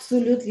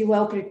absolutely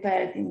well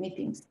prepared in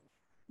meetings,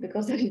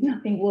 because there is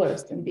nothing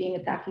worse than being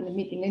attacked in a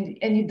meeting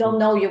and you don't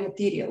know your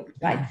material,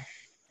 right?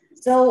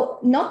 So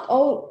not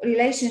all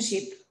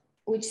relationships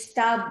which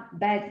start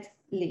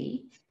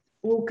badly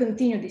will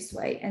continue this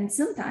way. And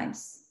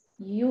sometimes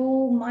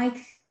you might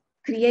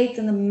create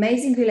an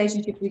amazing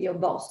relationship with your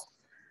boss,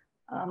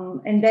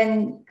 and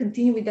then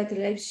continue with that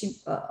relationship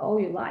all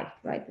your life,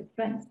 right, with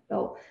friends.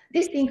 So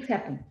these things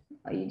happen.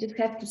 You just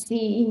have to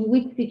see in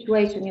which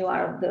situation you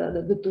are,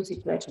 the two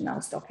situations I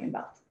was talking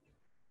about.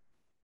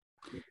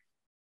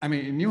 I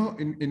mean,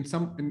 in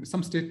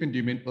some statement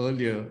you made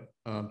earlier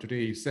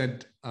today, you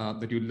said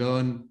that you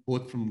learn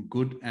both from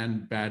good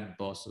and bad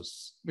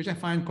bosses, which I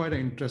find quite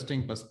an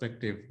interesting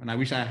perspective. And I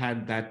wish I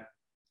had that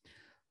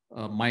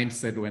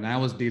mindset when I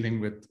was dealing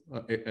with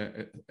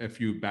a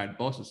few bad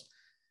bosses.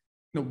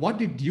 Now, what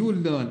did you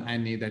learn,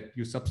 Ani, that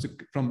you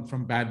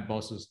from bad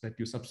bosses that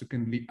you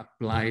subsequently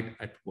applied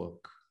at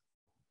work?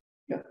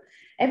 Yeah.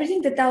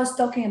 Everything that I was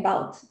talking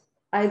about,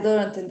 I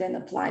learned and then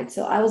applied.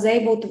 So I was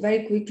able to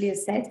very quickly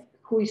assess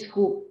who is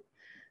who.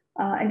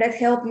 And that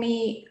helped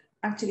me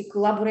actually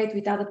collaborate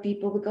with other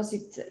people, because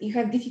you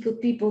have difficult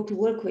people to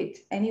work with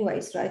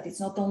anyways, right? It's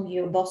not only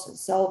your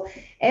bosses. So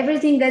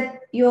everything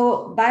that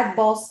your bad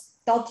boss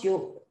taught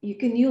you, you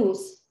can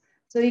use.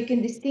 So you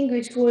can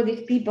distinguish who are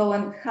these people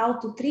and how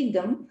to treat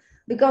them,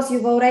 because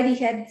you've already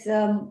had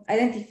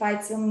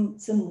identified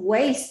some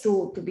ways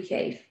to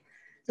behave.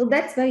 So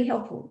that's very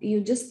helpful.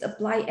 You just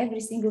apply every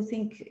single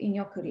thing in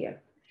your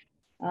career.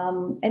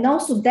 And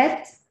also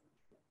that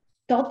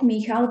taught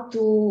me how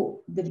to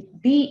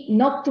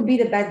not to be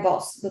the bad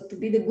boss, but to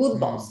be the good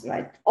boss,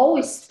 right?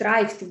 Always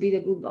strive to be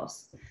the good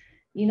boss.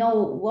 You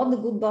know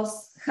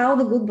how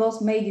the good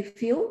boss made you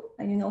feel,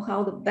 and you know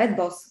how the bad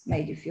boss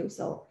made you feel.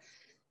 So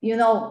you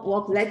know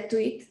what led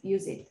to it,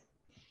 use it.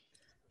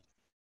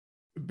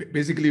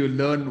 Basically, you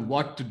learn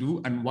what to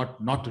do and what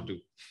not to do.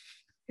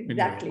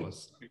 Exactly.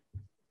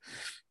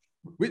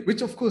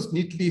 Which of course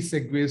neatly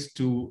segues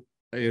to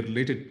a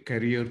related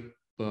career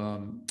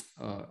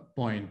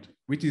point,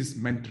 which is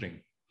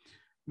mentoring.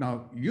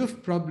 Now,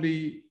 you've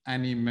probably,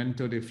 Ani,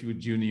 mentored a few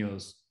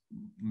juniors,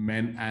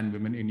 men and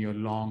women, in your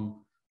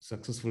long,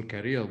 successful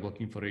career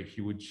working for a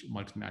huge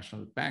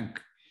multinational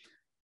bank.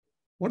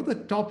 What are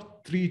the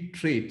top 3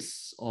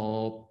 traits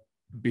or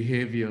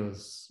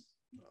behaviors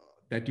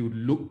that you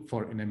look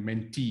for in a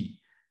mentee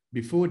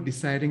before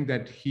deciding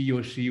that he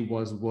or she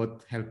was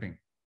worth helping?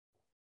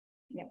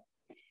 Yeah.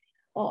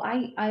 Oh,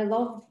 I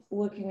love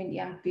working with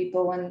young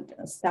people and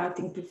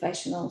starting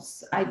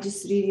professionals. I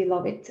just really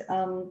love it.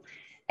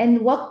 And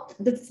what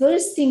the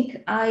first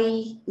thing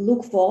I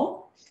look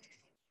for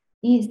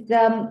is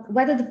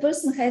whether the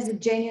person has a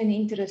genuine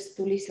interest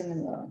to listen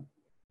and learn.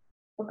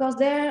 Because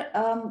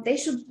they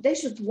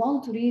should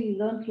want to really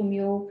learn from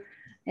you,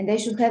 and they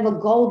should have a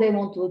goal they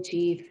want to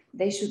achieve.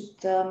 They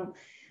should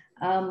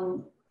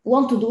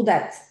want to do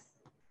that.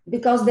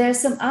 Because there are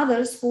some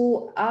others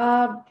who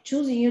are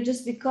choosing you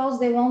just because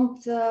they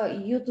want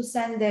you to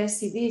send their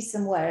CV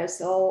somewhere,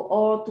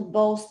 or to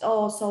boast,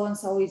 oh,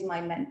 so-and-so is my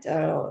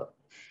mentor.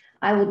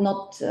 I would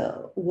not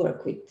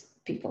work with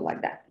people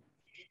like that.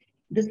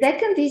 The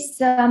second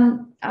is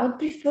I would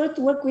prefer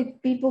to work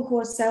with people who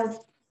are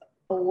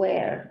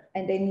self-aware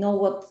and they know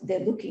what they're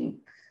looking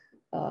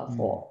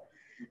for.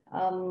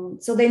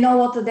 So they know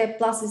what are their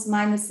pluses,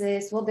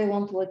 minuses, what they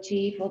want to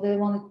achieve, what they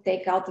want to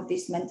take out of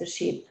this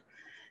mentorship.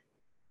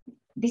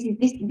 this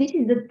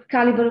is the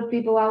caliber of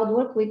people I would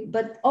work with,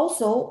 but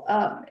also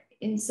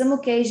in some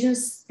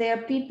occasions there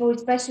are people,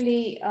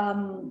 especially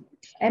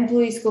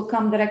employees who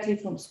come directly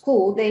from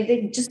school,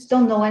 they just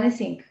don't know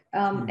anything,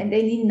 and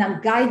they need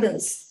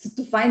guidance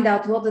to find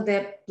out what are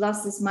their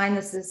pluses,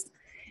 minuses,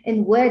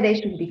 and where they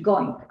should be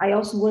going. I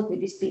also work with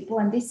these people,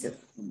 and these are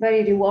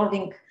very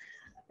rewarding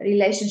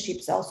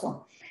relationships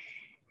also.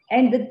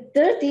 And the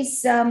third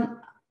is,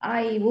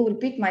 I will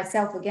repeat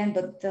myself again,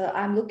 but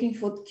I'm looking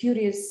for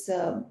curious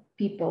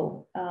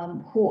people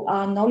who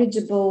are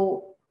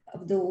knowledgeable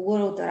of the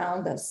world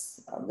around us,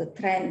 of the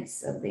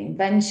trends, of the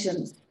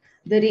inventions,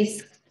 the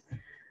risks.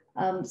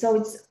 So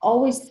it's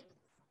always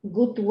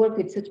good to work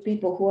with such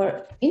people who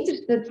are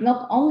interested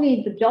not only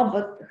in the job,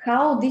 but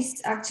how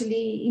this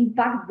actually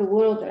impacts the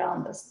world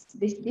around us.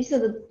 These are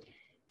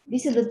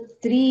the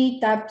three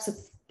types of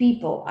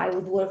people I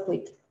would work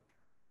with.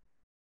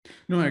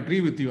 No, I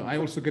agree with you. I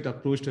also get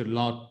approached a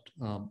lot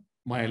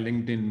via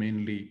LinkedIn,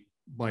 mainly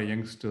by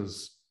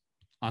youngsters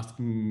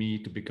asking me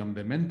to become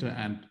their mentor.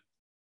 And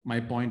my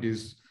point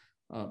is,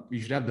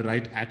 you should have the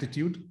right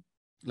attitude,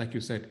 like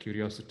you said,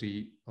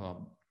 curiosity,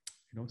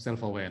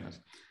 self-awareness.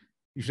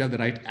 You should have the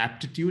right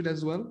aptitude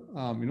as well,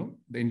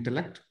 the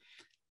intellect.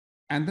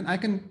 And then I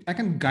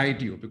can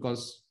guide you,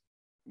 because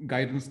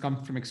guidance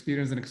comes from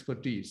experience and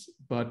expertise.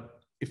 But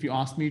if you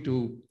ask me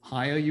to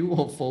hire you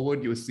or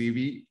forward your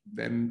CV,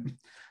 then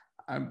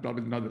I'm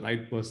probably not the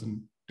right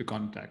person to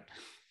contact.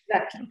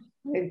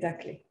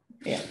 Exactly.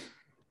 Yeah.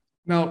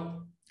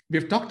 Now,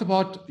 we've talked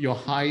about your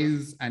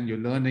highs and your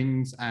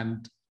learnings,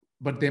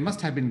 but there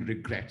must have been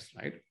regrets,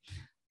 right?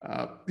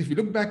 If you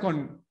look back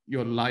on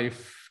your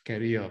life,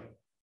 career,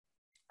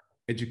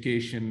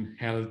 education,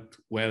 health,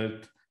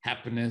 wealth,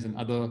 happiness, and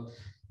other,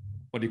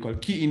 what do you call,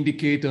 key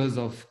indicators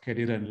of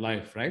career and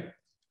life, right?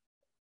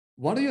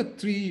 What are your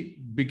three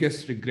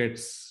biggest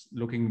regrets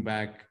looking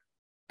back,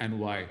 and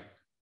why?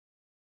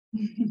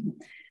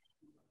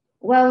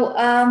 Well,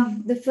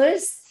 the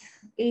first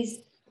is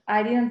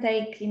I didn't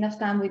take enough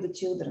time with the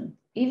children.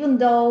 Even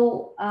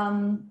though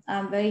I'm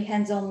a very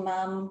hands-on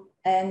mom,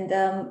 and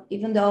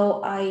even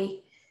though I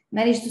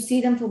managed to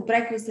see them for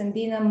breakfast and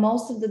dinner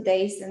most of the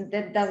days, and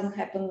that doesn't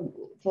happen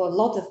for a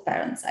lot of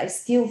parents, I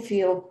still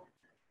feel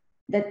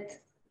that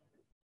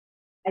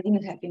I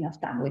didn't have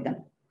enough time with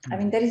them. I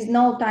mean, there is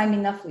no time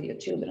enough with your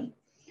children.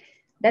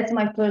 That's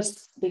my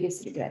first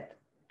biggest regret.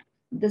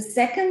 The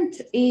second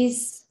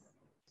is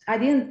I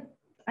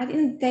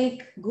didn't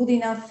take good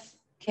enough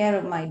care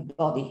of my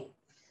body.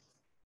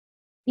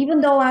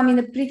 Even though I'm in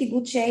a pretty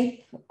good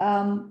shape,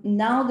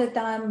 now that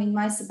I'm in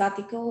my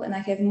sabbatical and I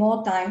have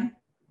more time,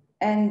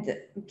 and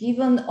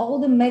given all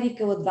the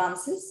medical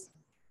advances,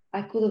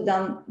 I could have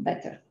done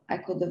better. I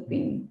could have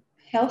been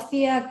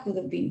healthier, I could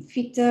have been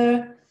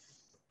fitter.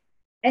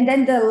 And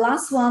then the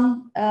last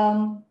one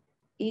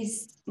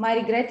is my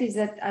regret is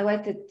that I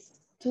waited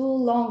too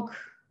long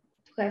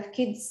to have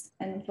kids,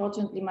 and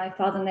unfortunately my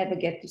father never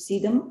get to see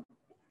them.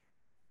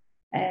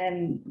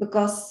 And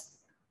because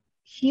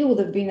he would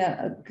have been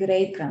a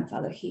great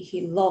grandfather,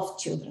 he loved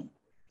children.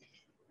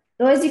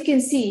 So as you can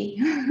see,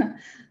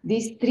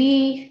 these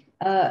three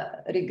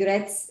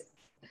regrets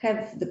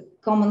have the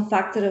common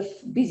factor of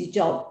busy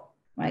job,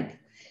 right?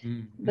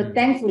 But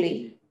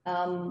thankfully,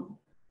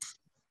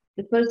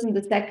 the first and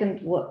the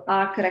second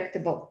are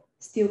correctable,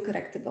 still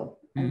correctable.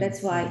 And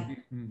that's why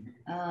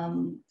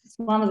it's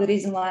one of the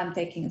reasons why I'm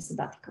taking a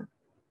sabbatical.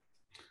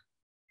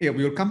 Yeah,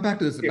 we will come back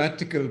to the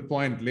sabbatical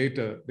point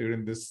later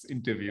during this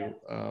interview.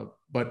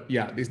 But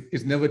yeah,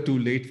 it's never too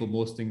late for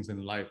most things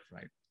in life,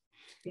 right?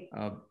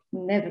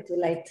 Never too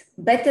late.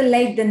 Better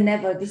late than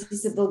never. This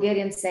is a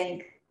Bulgarian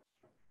saying.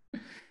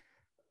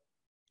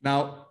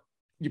 Now,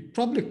 you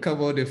probably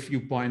covered a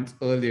few points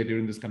earlier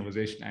during this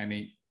conversation,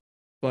 Ani,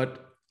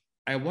 but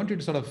I want you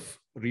to sort of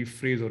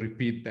rephrase or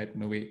repeat that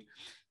in a way.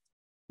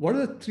 What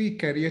are the three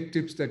career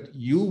tips that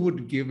you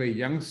would give a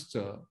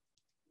youngster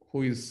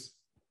who is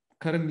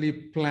currently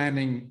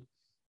planning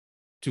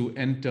to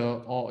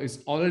enter or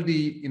is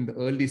already in the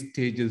early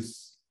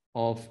stages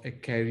of a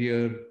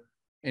career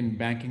in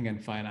banking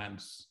and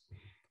finance?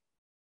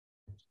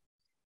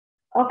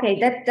 Okay,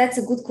 that's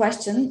a good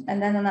question.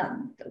 And then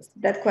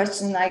that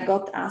question I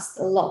got asked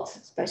a lot,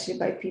 especially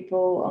by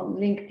people on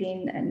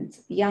LinkedIn and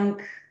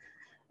young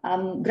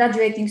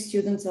graduating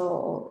students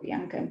or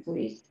young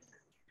employees.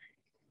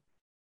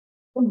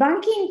 The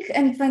banking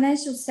and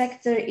financial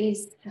sector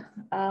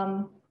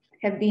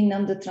have been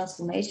under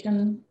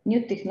transformation,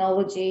 new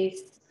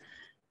technologies,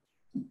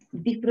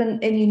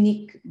 different and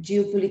unique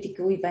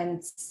geopolitical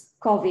events,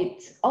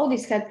 COVID. All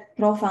this had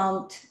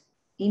profound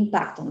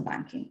impact on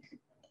banking.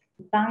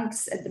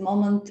 Banks at the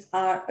moment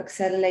are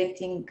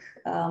accelerating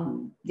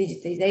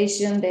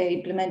digitization. They're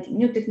implementing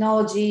new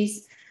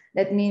technologies.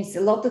 That means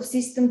a lot of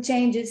system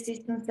changes,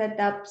 system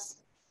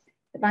setups.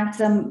 The banks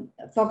are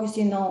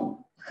focusing on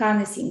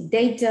harnessing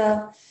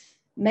data,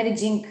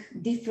 managing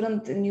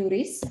different new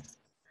risks.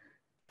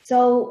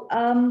 So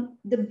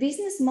the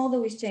business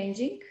model is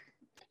changing.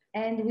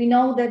 And we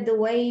know that the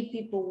way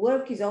people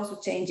work is also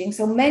changing.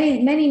 So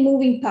many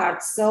moving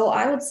parts. So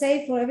I would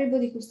say for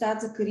everybody who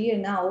starts a career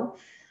now,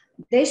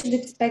 they should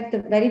expect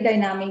a very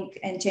dynamic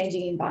and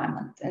changing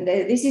environment. And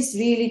this is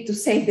really, to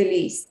say the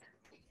least.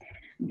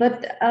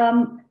 But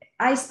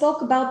I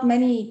spoke about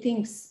many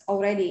things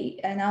already,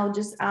 and I'll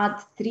just add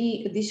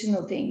 3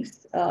 additional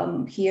things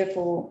here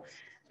for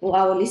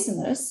our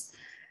listeners.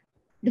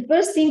 The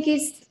first thing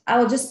is,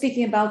 I was just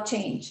speaking about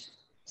change.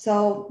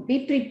 So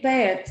be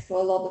prepared for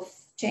a lot of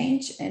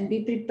change and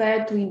be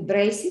prepared to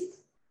embrace it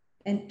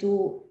and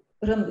to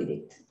run with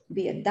it.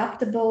 Be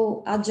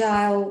adaptable,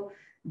 agile,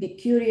 be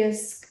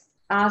curious,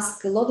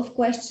 ask a lot of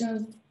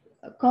questions,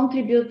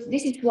 contribute.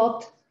 This is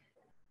what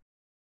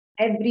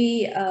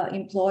every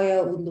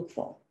employer would look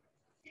for.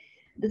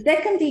 The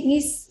second thing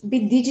is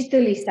be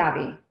digitally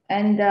savvy.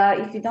 And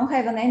if you don't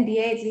have an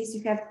MBA, at least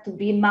you have to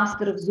be a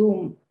master of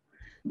Zoom,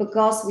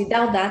 because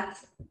without that,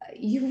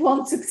 you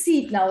won't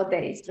succeed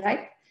nowadays,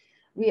 right?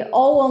 We are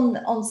all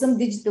on some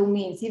digital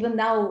means. Even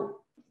now,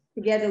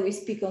 together we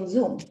speak on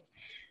Zoom.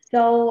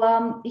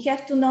 So you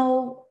have to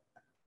know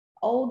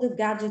all the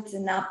gadgets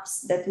and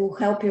apps that will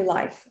help your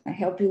life and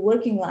help your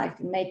working life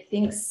and make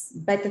things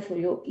better for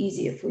you,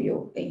 easier for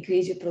you,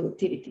 increase your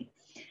productivity.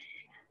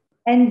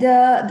 And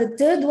the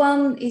third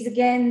one is,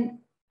 again,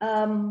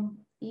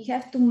 you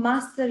have to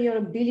master your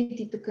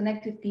ability to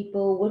connect with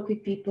people, work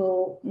with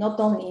people, not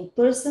only in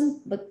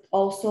person, but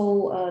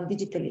also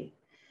digitally.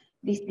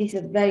 This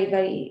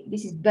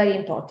is very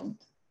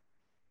important.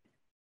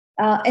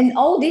 And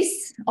all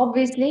this,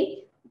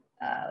 obviously,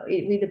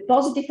 with a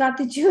positive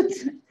attitude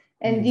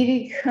and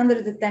giving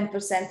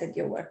 110% at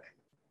your work.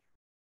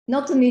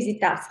 Not an easy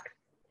task.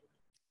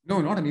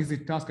 No, not an easy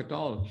task at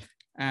all.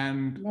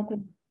 And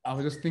I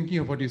was just thinking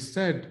of what you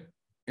said,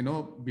 be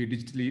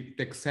digitally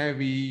tech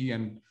savvy.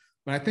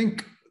 But I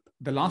think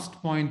the last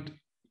point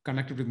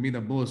connected with me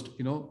the most,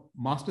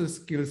 master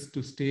skills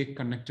to stay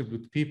connected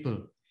with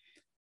people,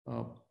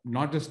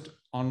 not just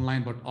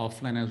online, but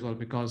offline as well,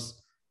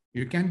 because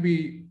you can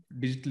be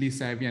digitally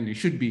savvy and you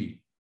should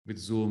be with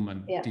Zoom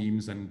and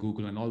Teams and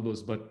Google and all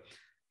those. But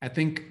I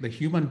think the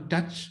human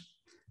touch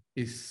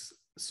is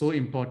so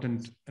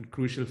important and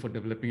crucial for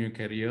developing your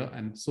career,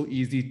 and so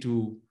easy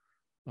to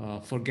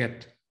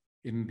forget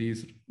in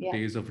these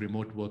days of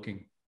remote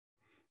working.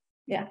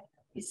 Yeah,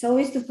 it's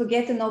always to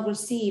forget and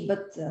oversee,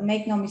 but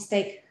make no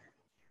mistake,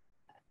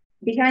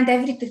 behind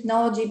every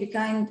technology,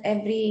 behind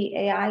every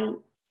AI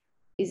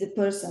is a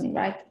person,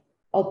 right?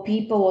 Or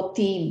people or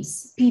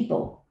teams,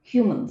 people,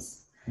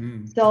 humans.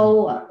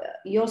 So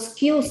your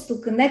skills to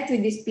connect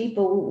with these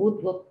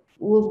people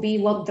will be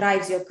what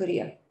drives your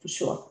career, for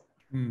sure.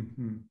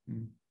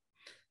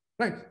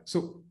 Right.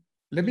 So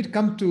let me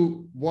come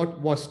to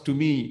what was, to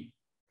me,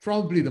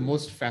 probably the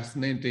most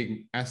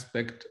fascinating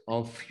aspect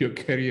of your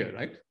career,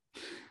 right?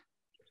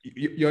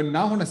 You're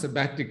now on a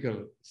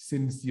sabbatical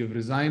since you've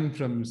resigned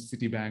from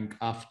Citibank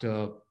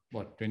after,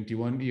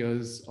 21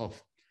 years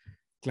of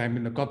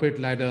climbing the corporate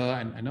ladder,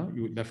 and I know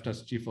you left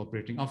as chief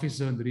operating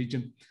officer in the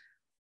region.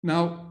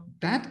 Now,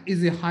 that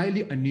is a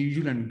highly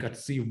unusual and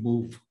gutsy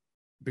move,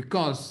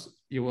 because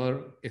you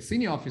were a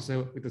senior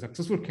officer with a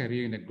successful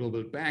career in a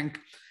global bank,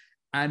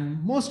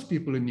 and most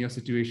people in your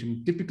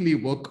situation typically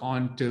work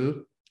on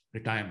till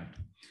retirement.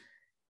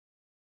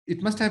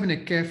 It must have been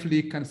a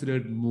carefully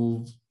considered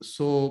move.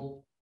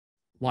 So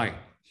why?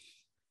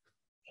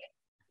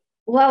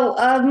 Well,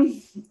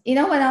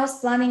 when I was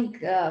planning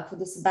for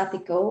the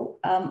sabbatical,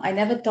 I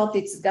never thought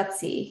it's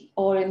gutsy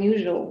or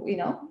unusual,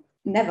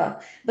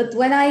 never. But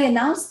when I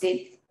announced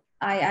it,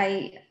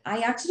 I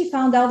actually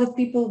found out that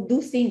people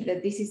do think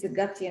that this is a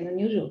gutsy and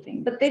unusual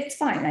thing. But it's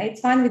fine.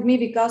 It's fine with me,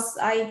 because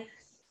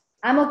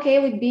I'm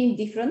okay with being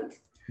different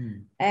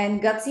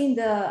and gutsy in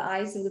the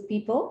eyes of the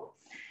people.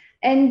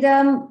 And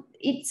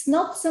it's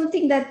not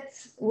something that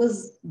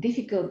was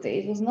difficult.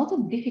 It was not a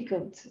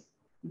difficult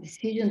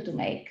decision to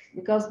make,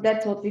 because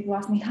that's what people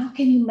ask me, how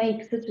can you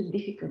make such a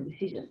difficult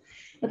decision?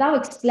 But I'll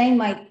explain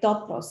my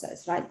thought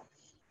process, right?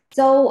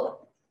 So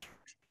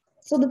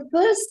the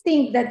first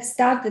thing that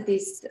started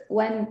is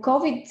when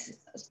COVID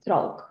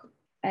struck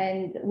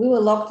and we were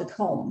locked at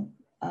home.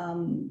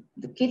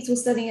 The kids were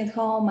studying at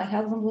home, my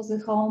husband was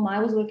at home, I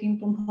was working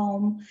from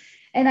home,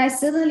 and I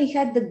suddenly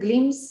had the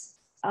glimpse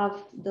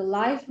of the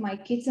life my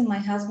kids and my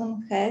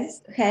husband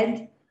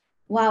had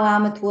while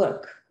I'm at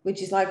work,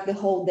 which is like the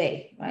whole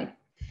day, right?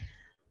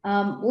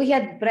 We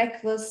had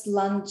breakfast,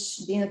 lunch,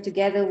 dinner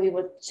together. We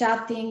were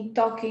chatting,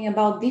 talking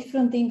about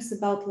different things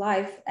about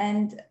life.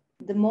 And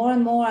the more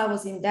and more I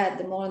was in that,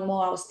 the more and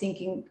more I was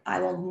thinking, I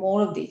want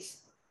more of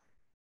this.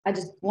 I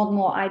just want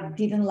more. I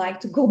didn't like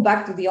to go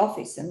back to the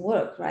office and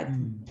work, right?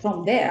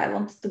 From there, I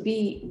wanted to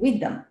be with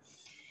them.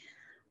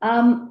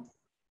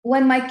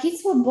 When my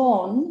kids were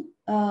born,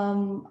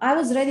 I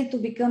was ready to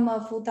become a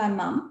full-time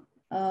mom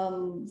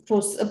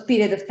for a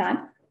period of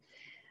time.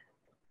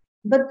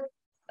 But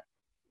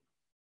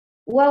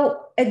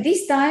well, at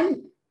this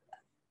time,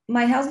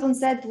 my husband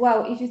said,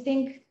 well, if you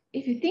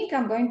think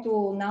I'm going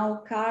to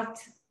now cut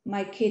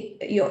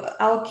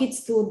our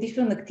kids to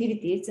different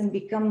activities and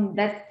become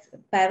that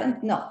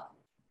parent. No,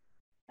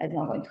 that's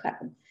not going to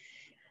happen.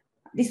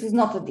 This was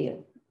not a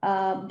deal.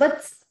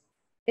 But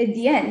at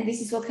the end,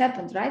 this is what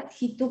happened, right?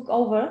 He took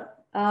over,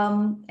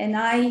 and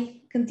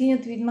I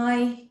continued with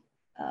my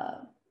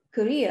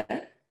career.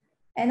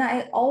 And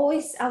I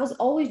was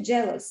always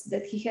jealous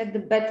that he had the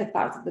better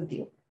part of the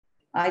deal.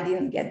 I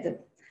didn't get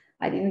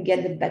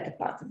the better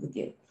part of the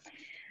deal.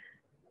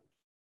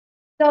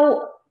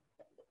 So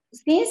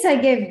since I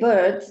gave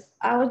birth,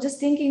 I was just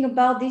thinking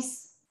about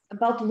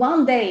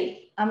one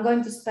day I'm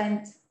going to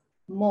spend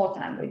more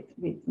time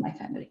with my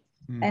family.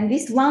 And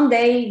this one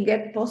day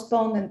get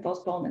postponed and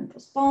postponed and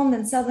postponed.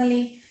 And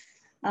suddenly,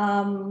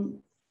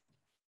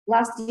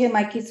 last year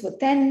my kids were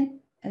 10,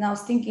 and I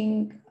was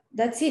thinking,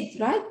 that's it,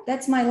 right?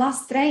 That's my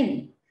last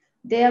train.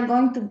 They are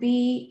going to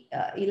be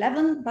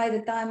 11 by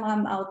the time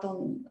I'm out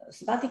on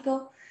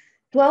sabbatical,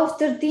 12,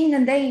 13,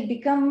 and they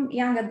become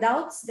young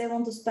adults. They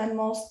want to spend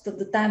most of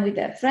the time with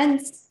their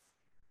friends.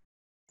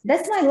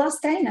 That's my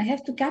last train. I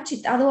have to catch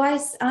it.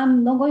 Otherwise,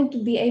 I'm not going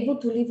to be able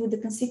to live with the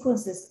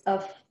consequences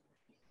of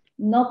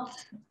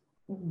not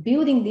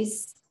building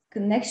this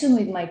connection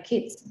with my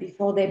kids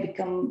before they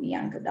become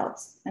young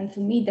adults. And for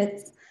me,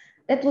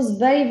 that was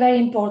very, very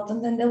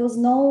important. And there was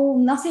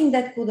nothing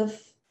that could have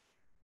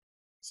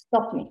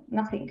stopped me,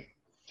 nothing.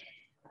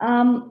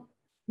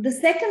 The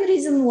second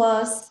reason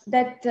was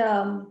that,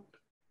 the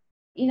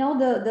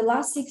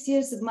last 6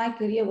 years of my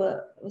career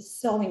was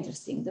so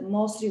interesting, the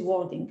most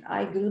rewarding.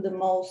 I grew the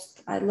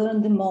most, I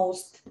learned the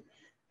most.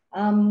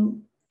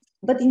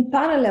 But in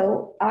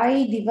parallel,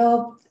 I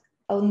developed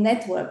a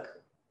network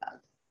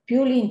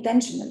purely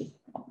intentionally,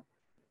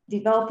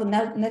 develop a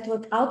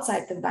network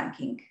outside the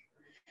banking.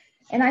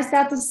 And I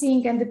started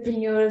seeing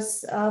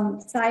entrepreneurs,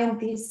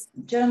 scientists,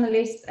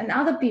 journalists, and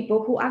other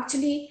people who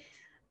actually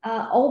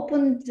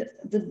opened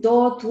the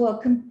door to a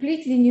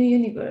completely new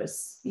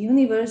universe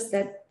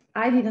that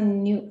I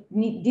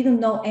didn't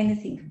know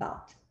anything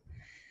about.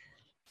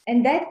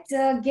 And that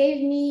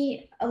gave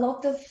me a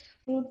lot of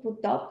food for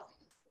thought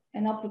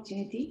and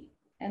opportunity.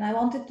 And I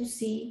wanted to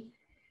see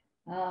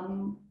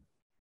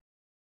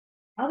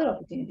other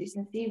opportunities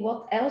and see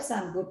what else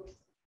I'm good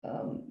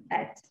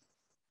at.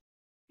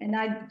 And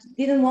I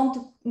didn't want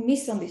to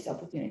miss on this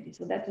opportunity.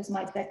 So that was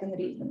my second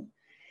reason.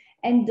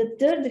 And the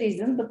third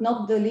reason, but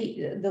not the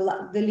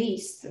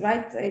least,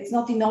 right? It's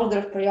not in order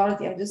of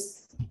priority. I'm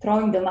just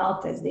throwing them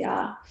out as they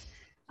are.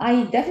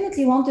 I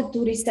definitely wanted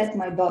to reset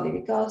my body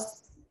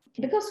because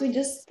we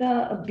just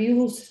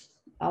abuse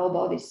our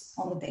bodies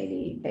on a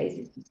daily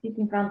basis. You sit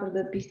in front of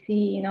the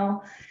PC,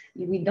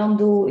 we don't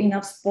do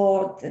enough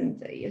sport,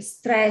 and you're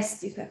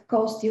stressed, you have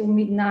calls till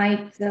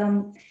midnight.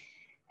 And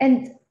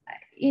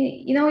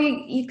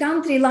you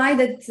can't rely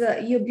that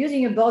you're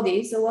abusing your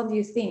body. So what do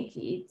you think?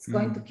 It's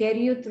going to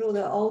carry you through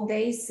the old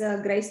days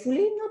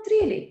gracefully? Not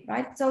really,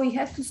 right? So you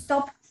have to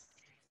stop,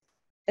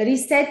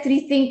 reset,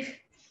 rethink,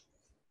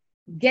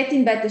 get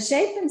in better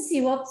shape, and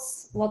see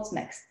what's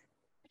next.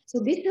 So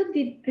these are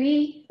the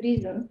three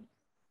reasons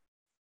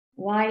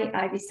why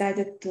I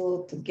decided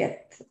to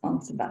get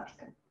on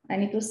sabbatical,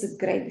 and it was a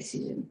great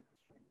decision.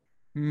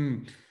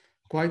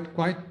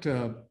 Quite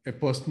a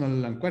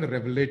personal and quite a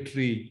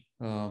revelatory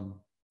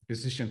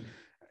decision.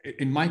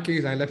 In my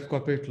case, I left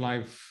corporate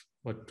life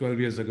 12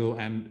 years ago,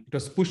 and it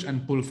was push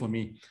and pull for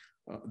me.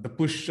 The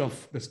push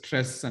of the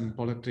stress and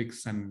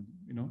politics and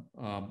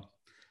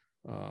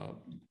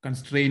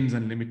constraints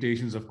and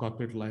limitations of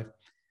corporate life,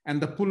 and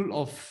the pull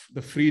of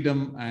the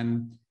freedom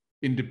and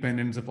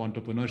independence of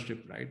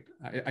entrepreneurship, right?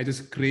 I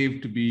just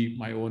crave to be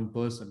my own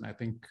person. I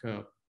think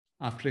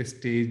after a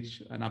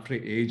stage and after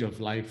an age of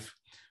life,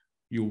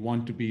 you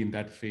want to be in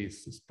that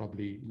phase. Is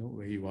probably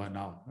where you are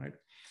now, right?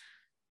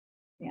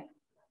 Yeah.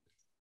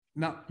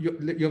 Now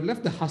you've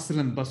left the hustle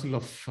and bustle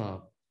of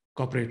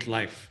corporate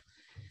life.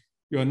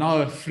 You're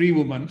now a free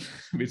woman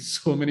with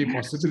so many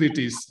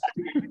possibilities.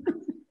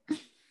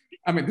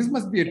 I mean, this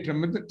must be a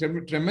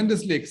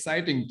tremendously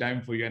exciting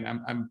time for you. And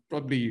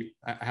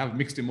I have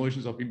mixed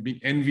emotions of being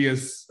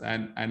envious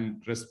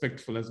and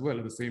respectful as well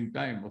at the same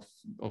time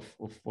of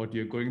what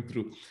you're going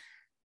through.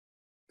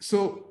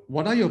 So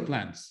what are your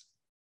plans?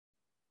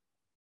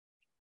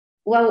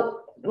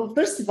 Well,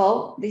 first of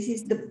all, this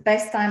is the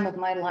best time of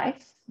my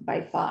life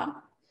by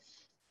far.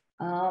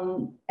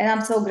 And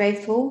I'm so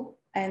grateful.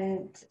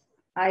 And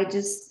I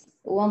just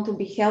want to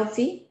be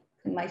healthy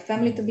and my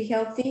family to be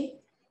healthy,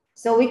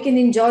 so we can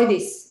enjoy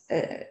this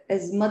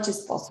as much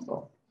as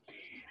possible.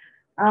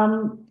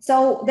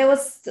 So there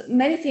was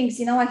many things,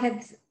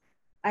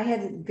 I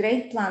had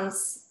great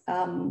plans,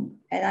 and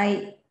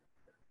I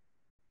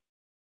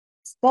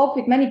spoke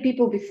with many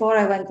people before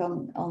I went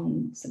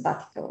on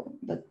sabbatical,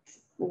 but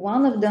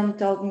one of them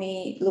told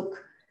me,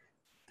 look,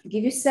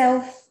 give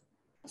yourself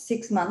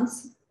 6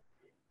 months,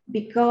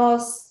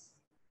 because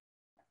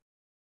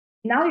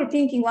now you're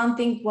thinking one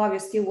thing while you're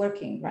still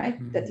working, right?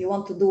 Mm-hmm. That you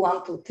want to do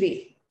 1, 2,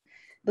 3.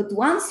 But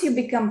once you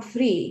become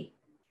free,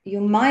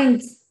 your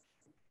mind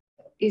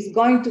is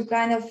going to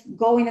kind of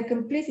go in a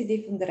completely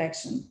different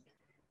direction.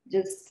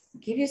 Just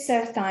give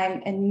yourself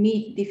time and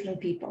meet different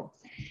people.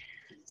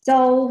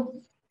 So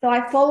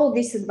I followed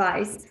this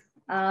advice.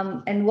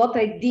 And what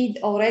I did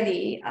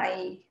already,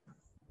 I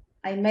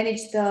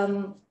managed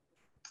a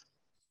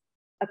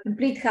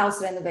complete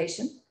house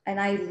renovation, and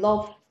I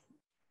love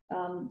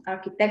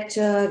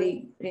architecture,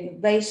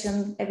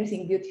 renovation,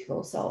 everything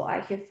beautiful. So I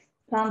have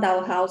planned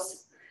our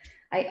house.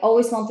 I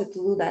always wanted to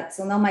do that.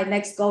 So now my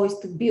next goal is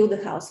to build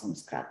a house from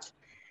scratch.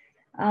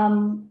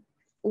 One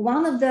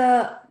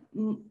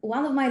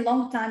of my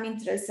long-time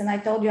interests, and I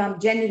told you I'm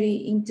genuinely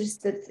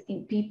interested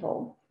in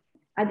people.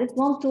 I just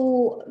want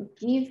to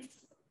give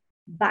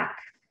back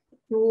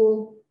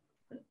to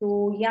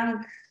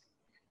young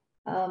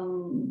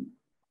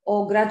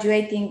or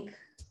graduating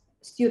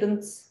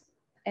students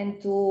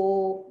and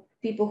to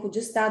people who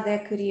just start their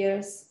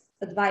careers,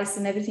 advice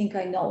and everything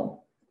I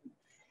know.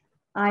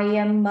 I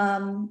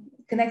am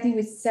connecting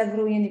with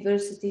several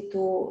universities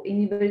to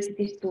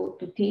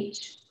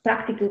teach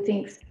practical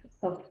things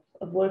of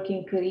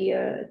working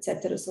career,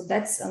 etc. So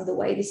that's on the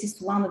way. This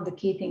is one of the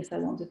key things I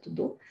wanted to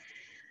do.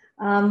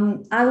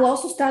 I will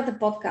also start a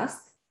podcast,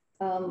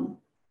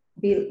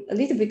 be a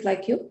little bit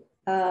like you,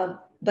 and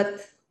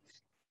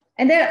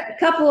there are a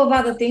couple of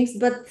other things,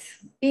 but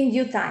in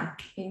due time.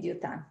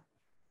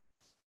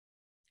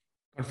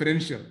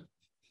 Confidential.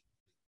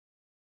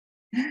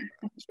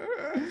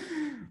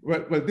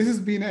 Well, this has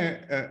been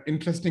an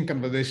interesting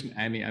conversation,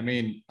 Annie. I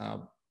mean,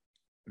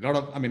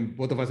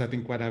 both of us, I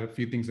think, quite have a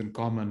few things in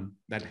common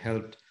that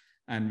helped.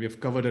 And we've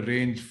covered a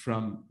range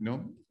from,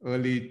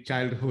 early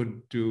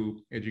childhood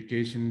to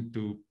education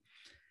to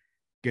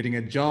getting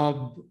a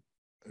job,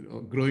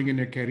 growing in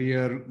a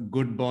career,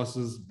 good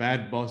bosses,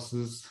 bad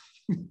bosses,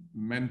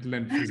 mental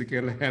and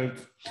physical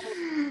health,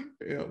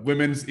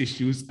 women's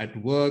issues at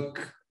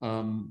work,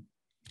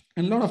 and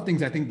a lot of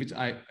things I think which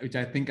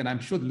I think, and I'm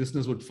sure the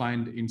listeners would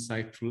find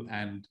insightful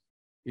and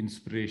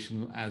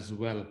inspirational as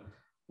well.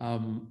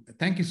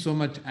 Thank you so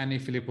much, Ani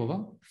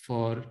Filipova,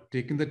 for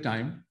taking the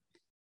time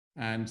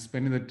and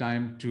spending the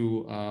time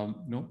to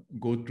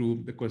go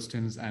through the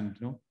questions and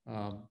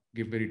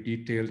give very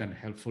detailed and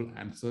helpful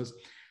answers.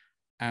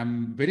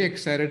 I'm very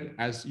excited,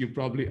 as you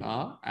probably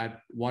are,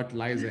 at what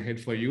lies ahead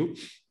for you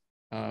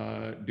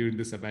during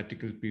the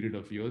sabbatical period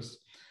of yours.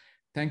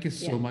 Thank you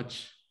so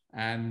much.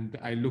 And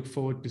I look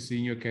forward to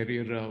seeing your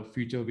career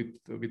future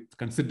with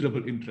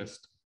considerable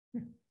interest.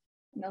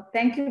 No,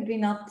 thank you,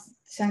 Vinod,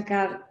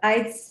 Shankar.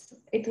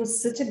 It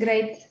was such a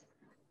great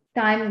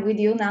time with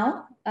you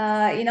now.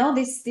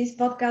 This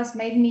podcast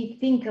made me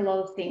think a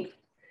lot of things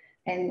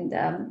and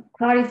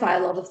clarify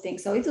a lot of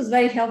things. So it was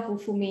very helpful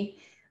for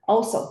me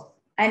also.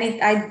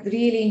 And I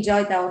really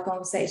enjoyed our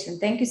conversation.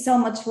 Thank you so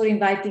much for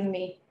inviting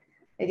me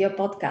at your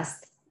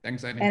podcast.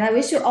 Thanks, Annie. And I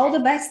wish you all the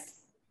best.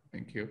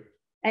 Thank you.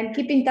 And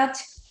keep in touch.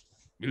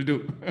 Will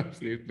do.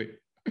 Absolutely.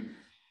 The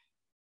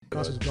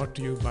podcast is brought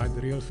to you by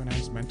The Real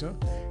Finance Mentor.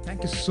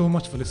 Thank you so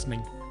much for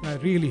listening. And I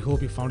really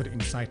hope you found it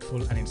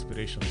insightful and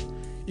inspirational.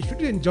 If you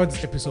did enjoy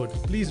this episode,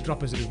 please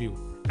drop us a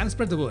review and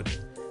spread the word.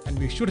 And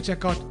be sure to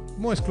check out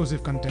more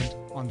exclusive content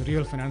on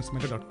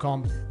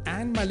therealfinancementor.com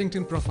and my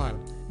LinkedIn profile,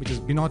 which is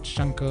Binod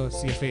Shankar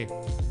CFA.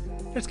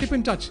 Let's keep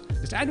in touch.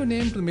 Just add your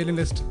name to the mailing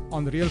list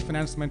on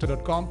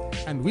therealfinancementor.com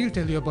and we'll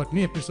tell you about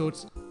new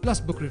episodes, plus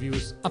book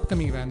reviews,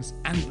 upcoming events,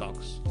 and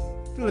blogs.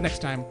 Till the next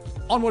time,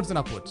 onwards and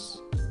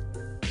upwards.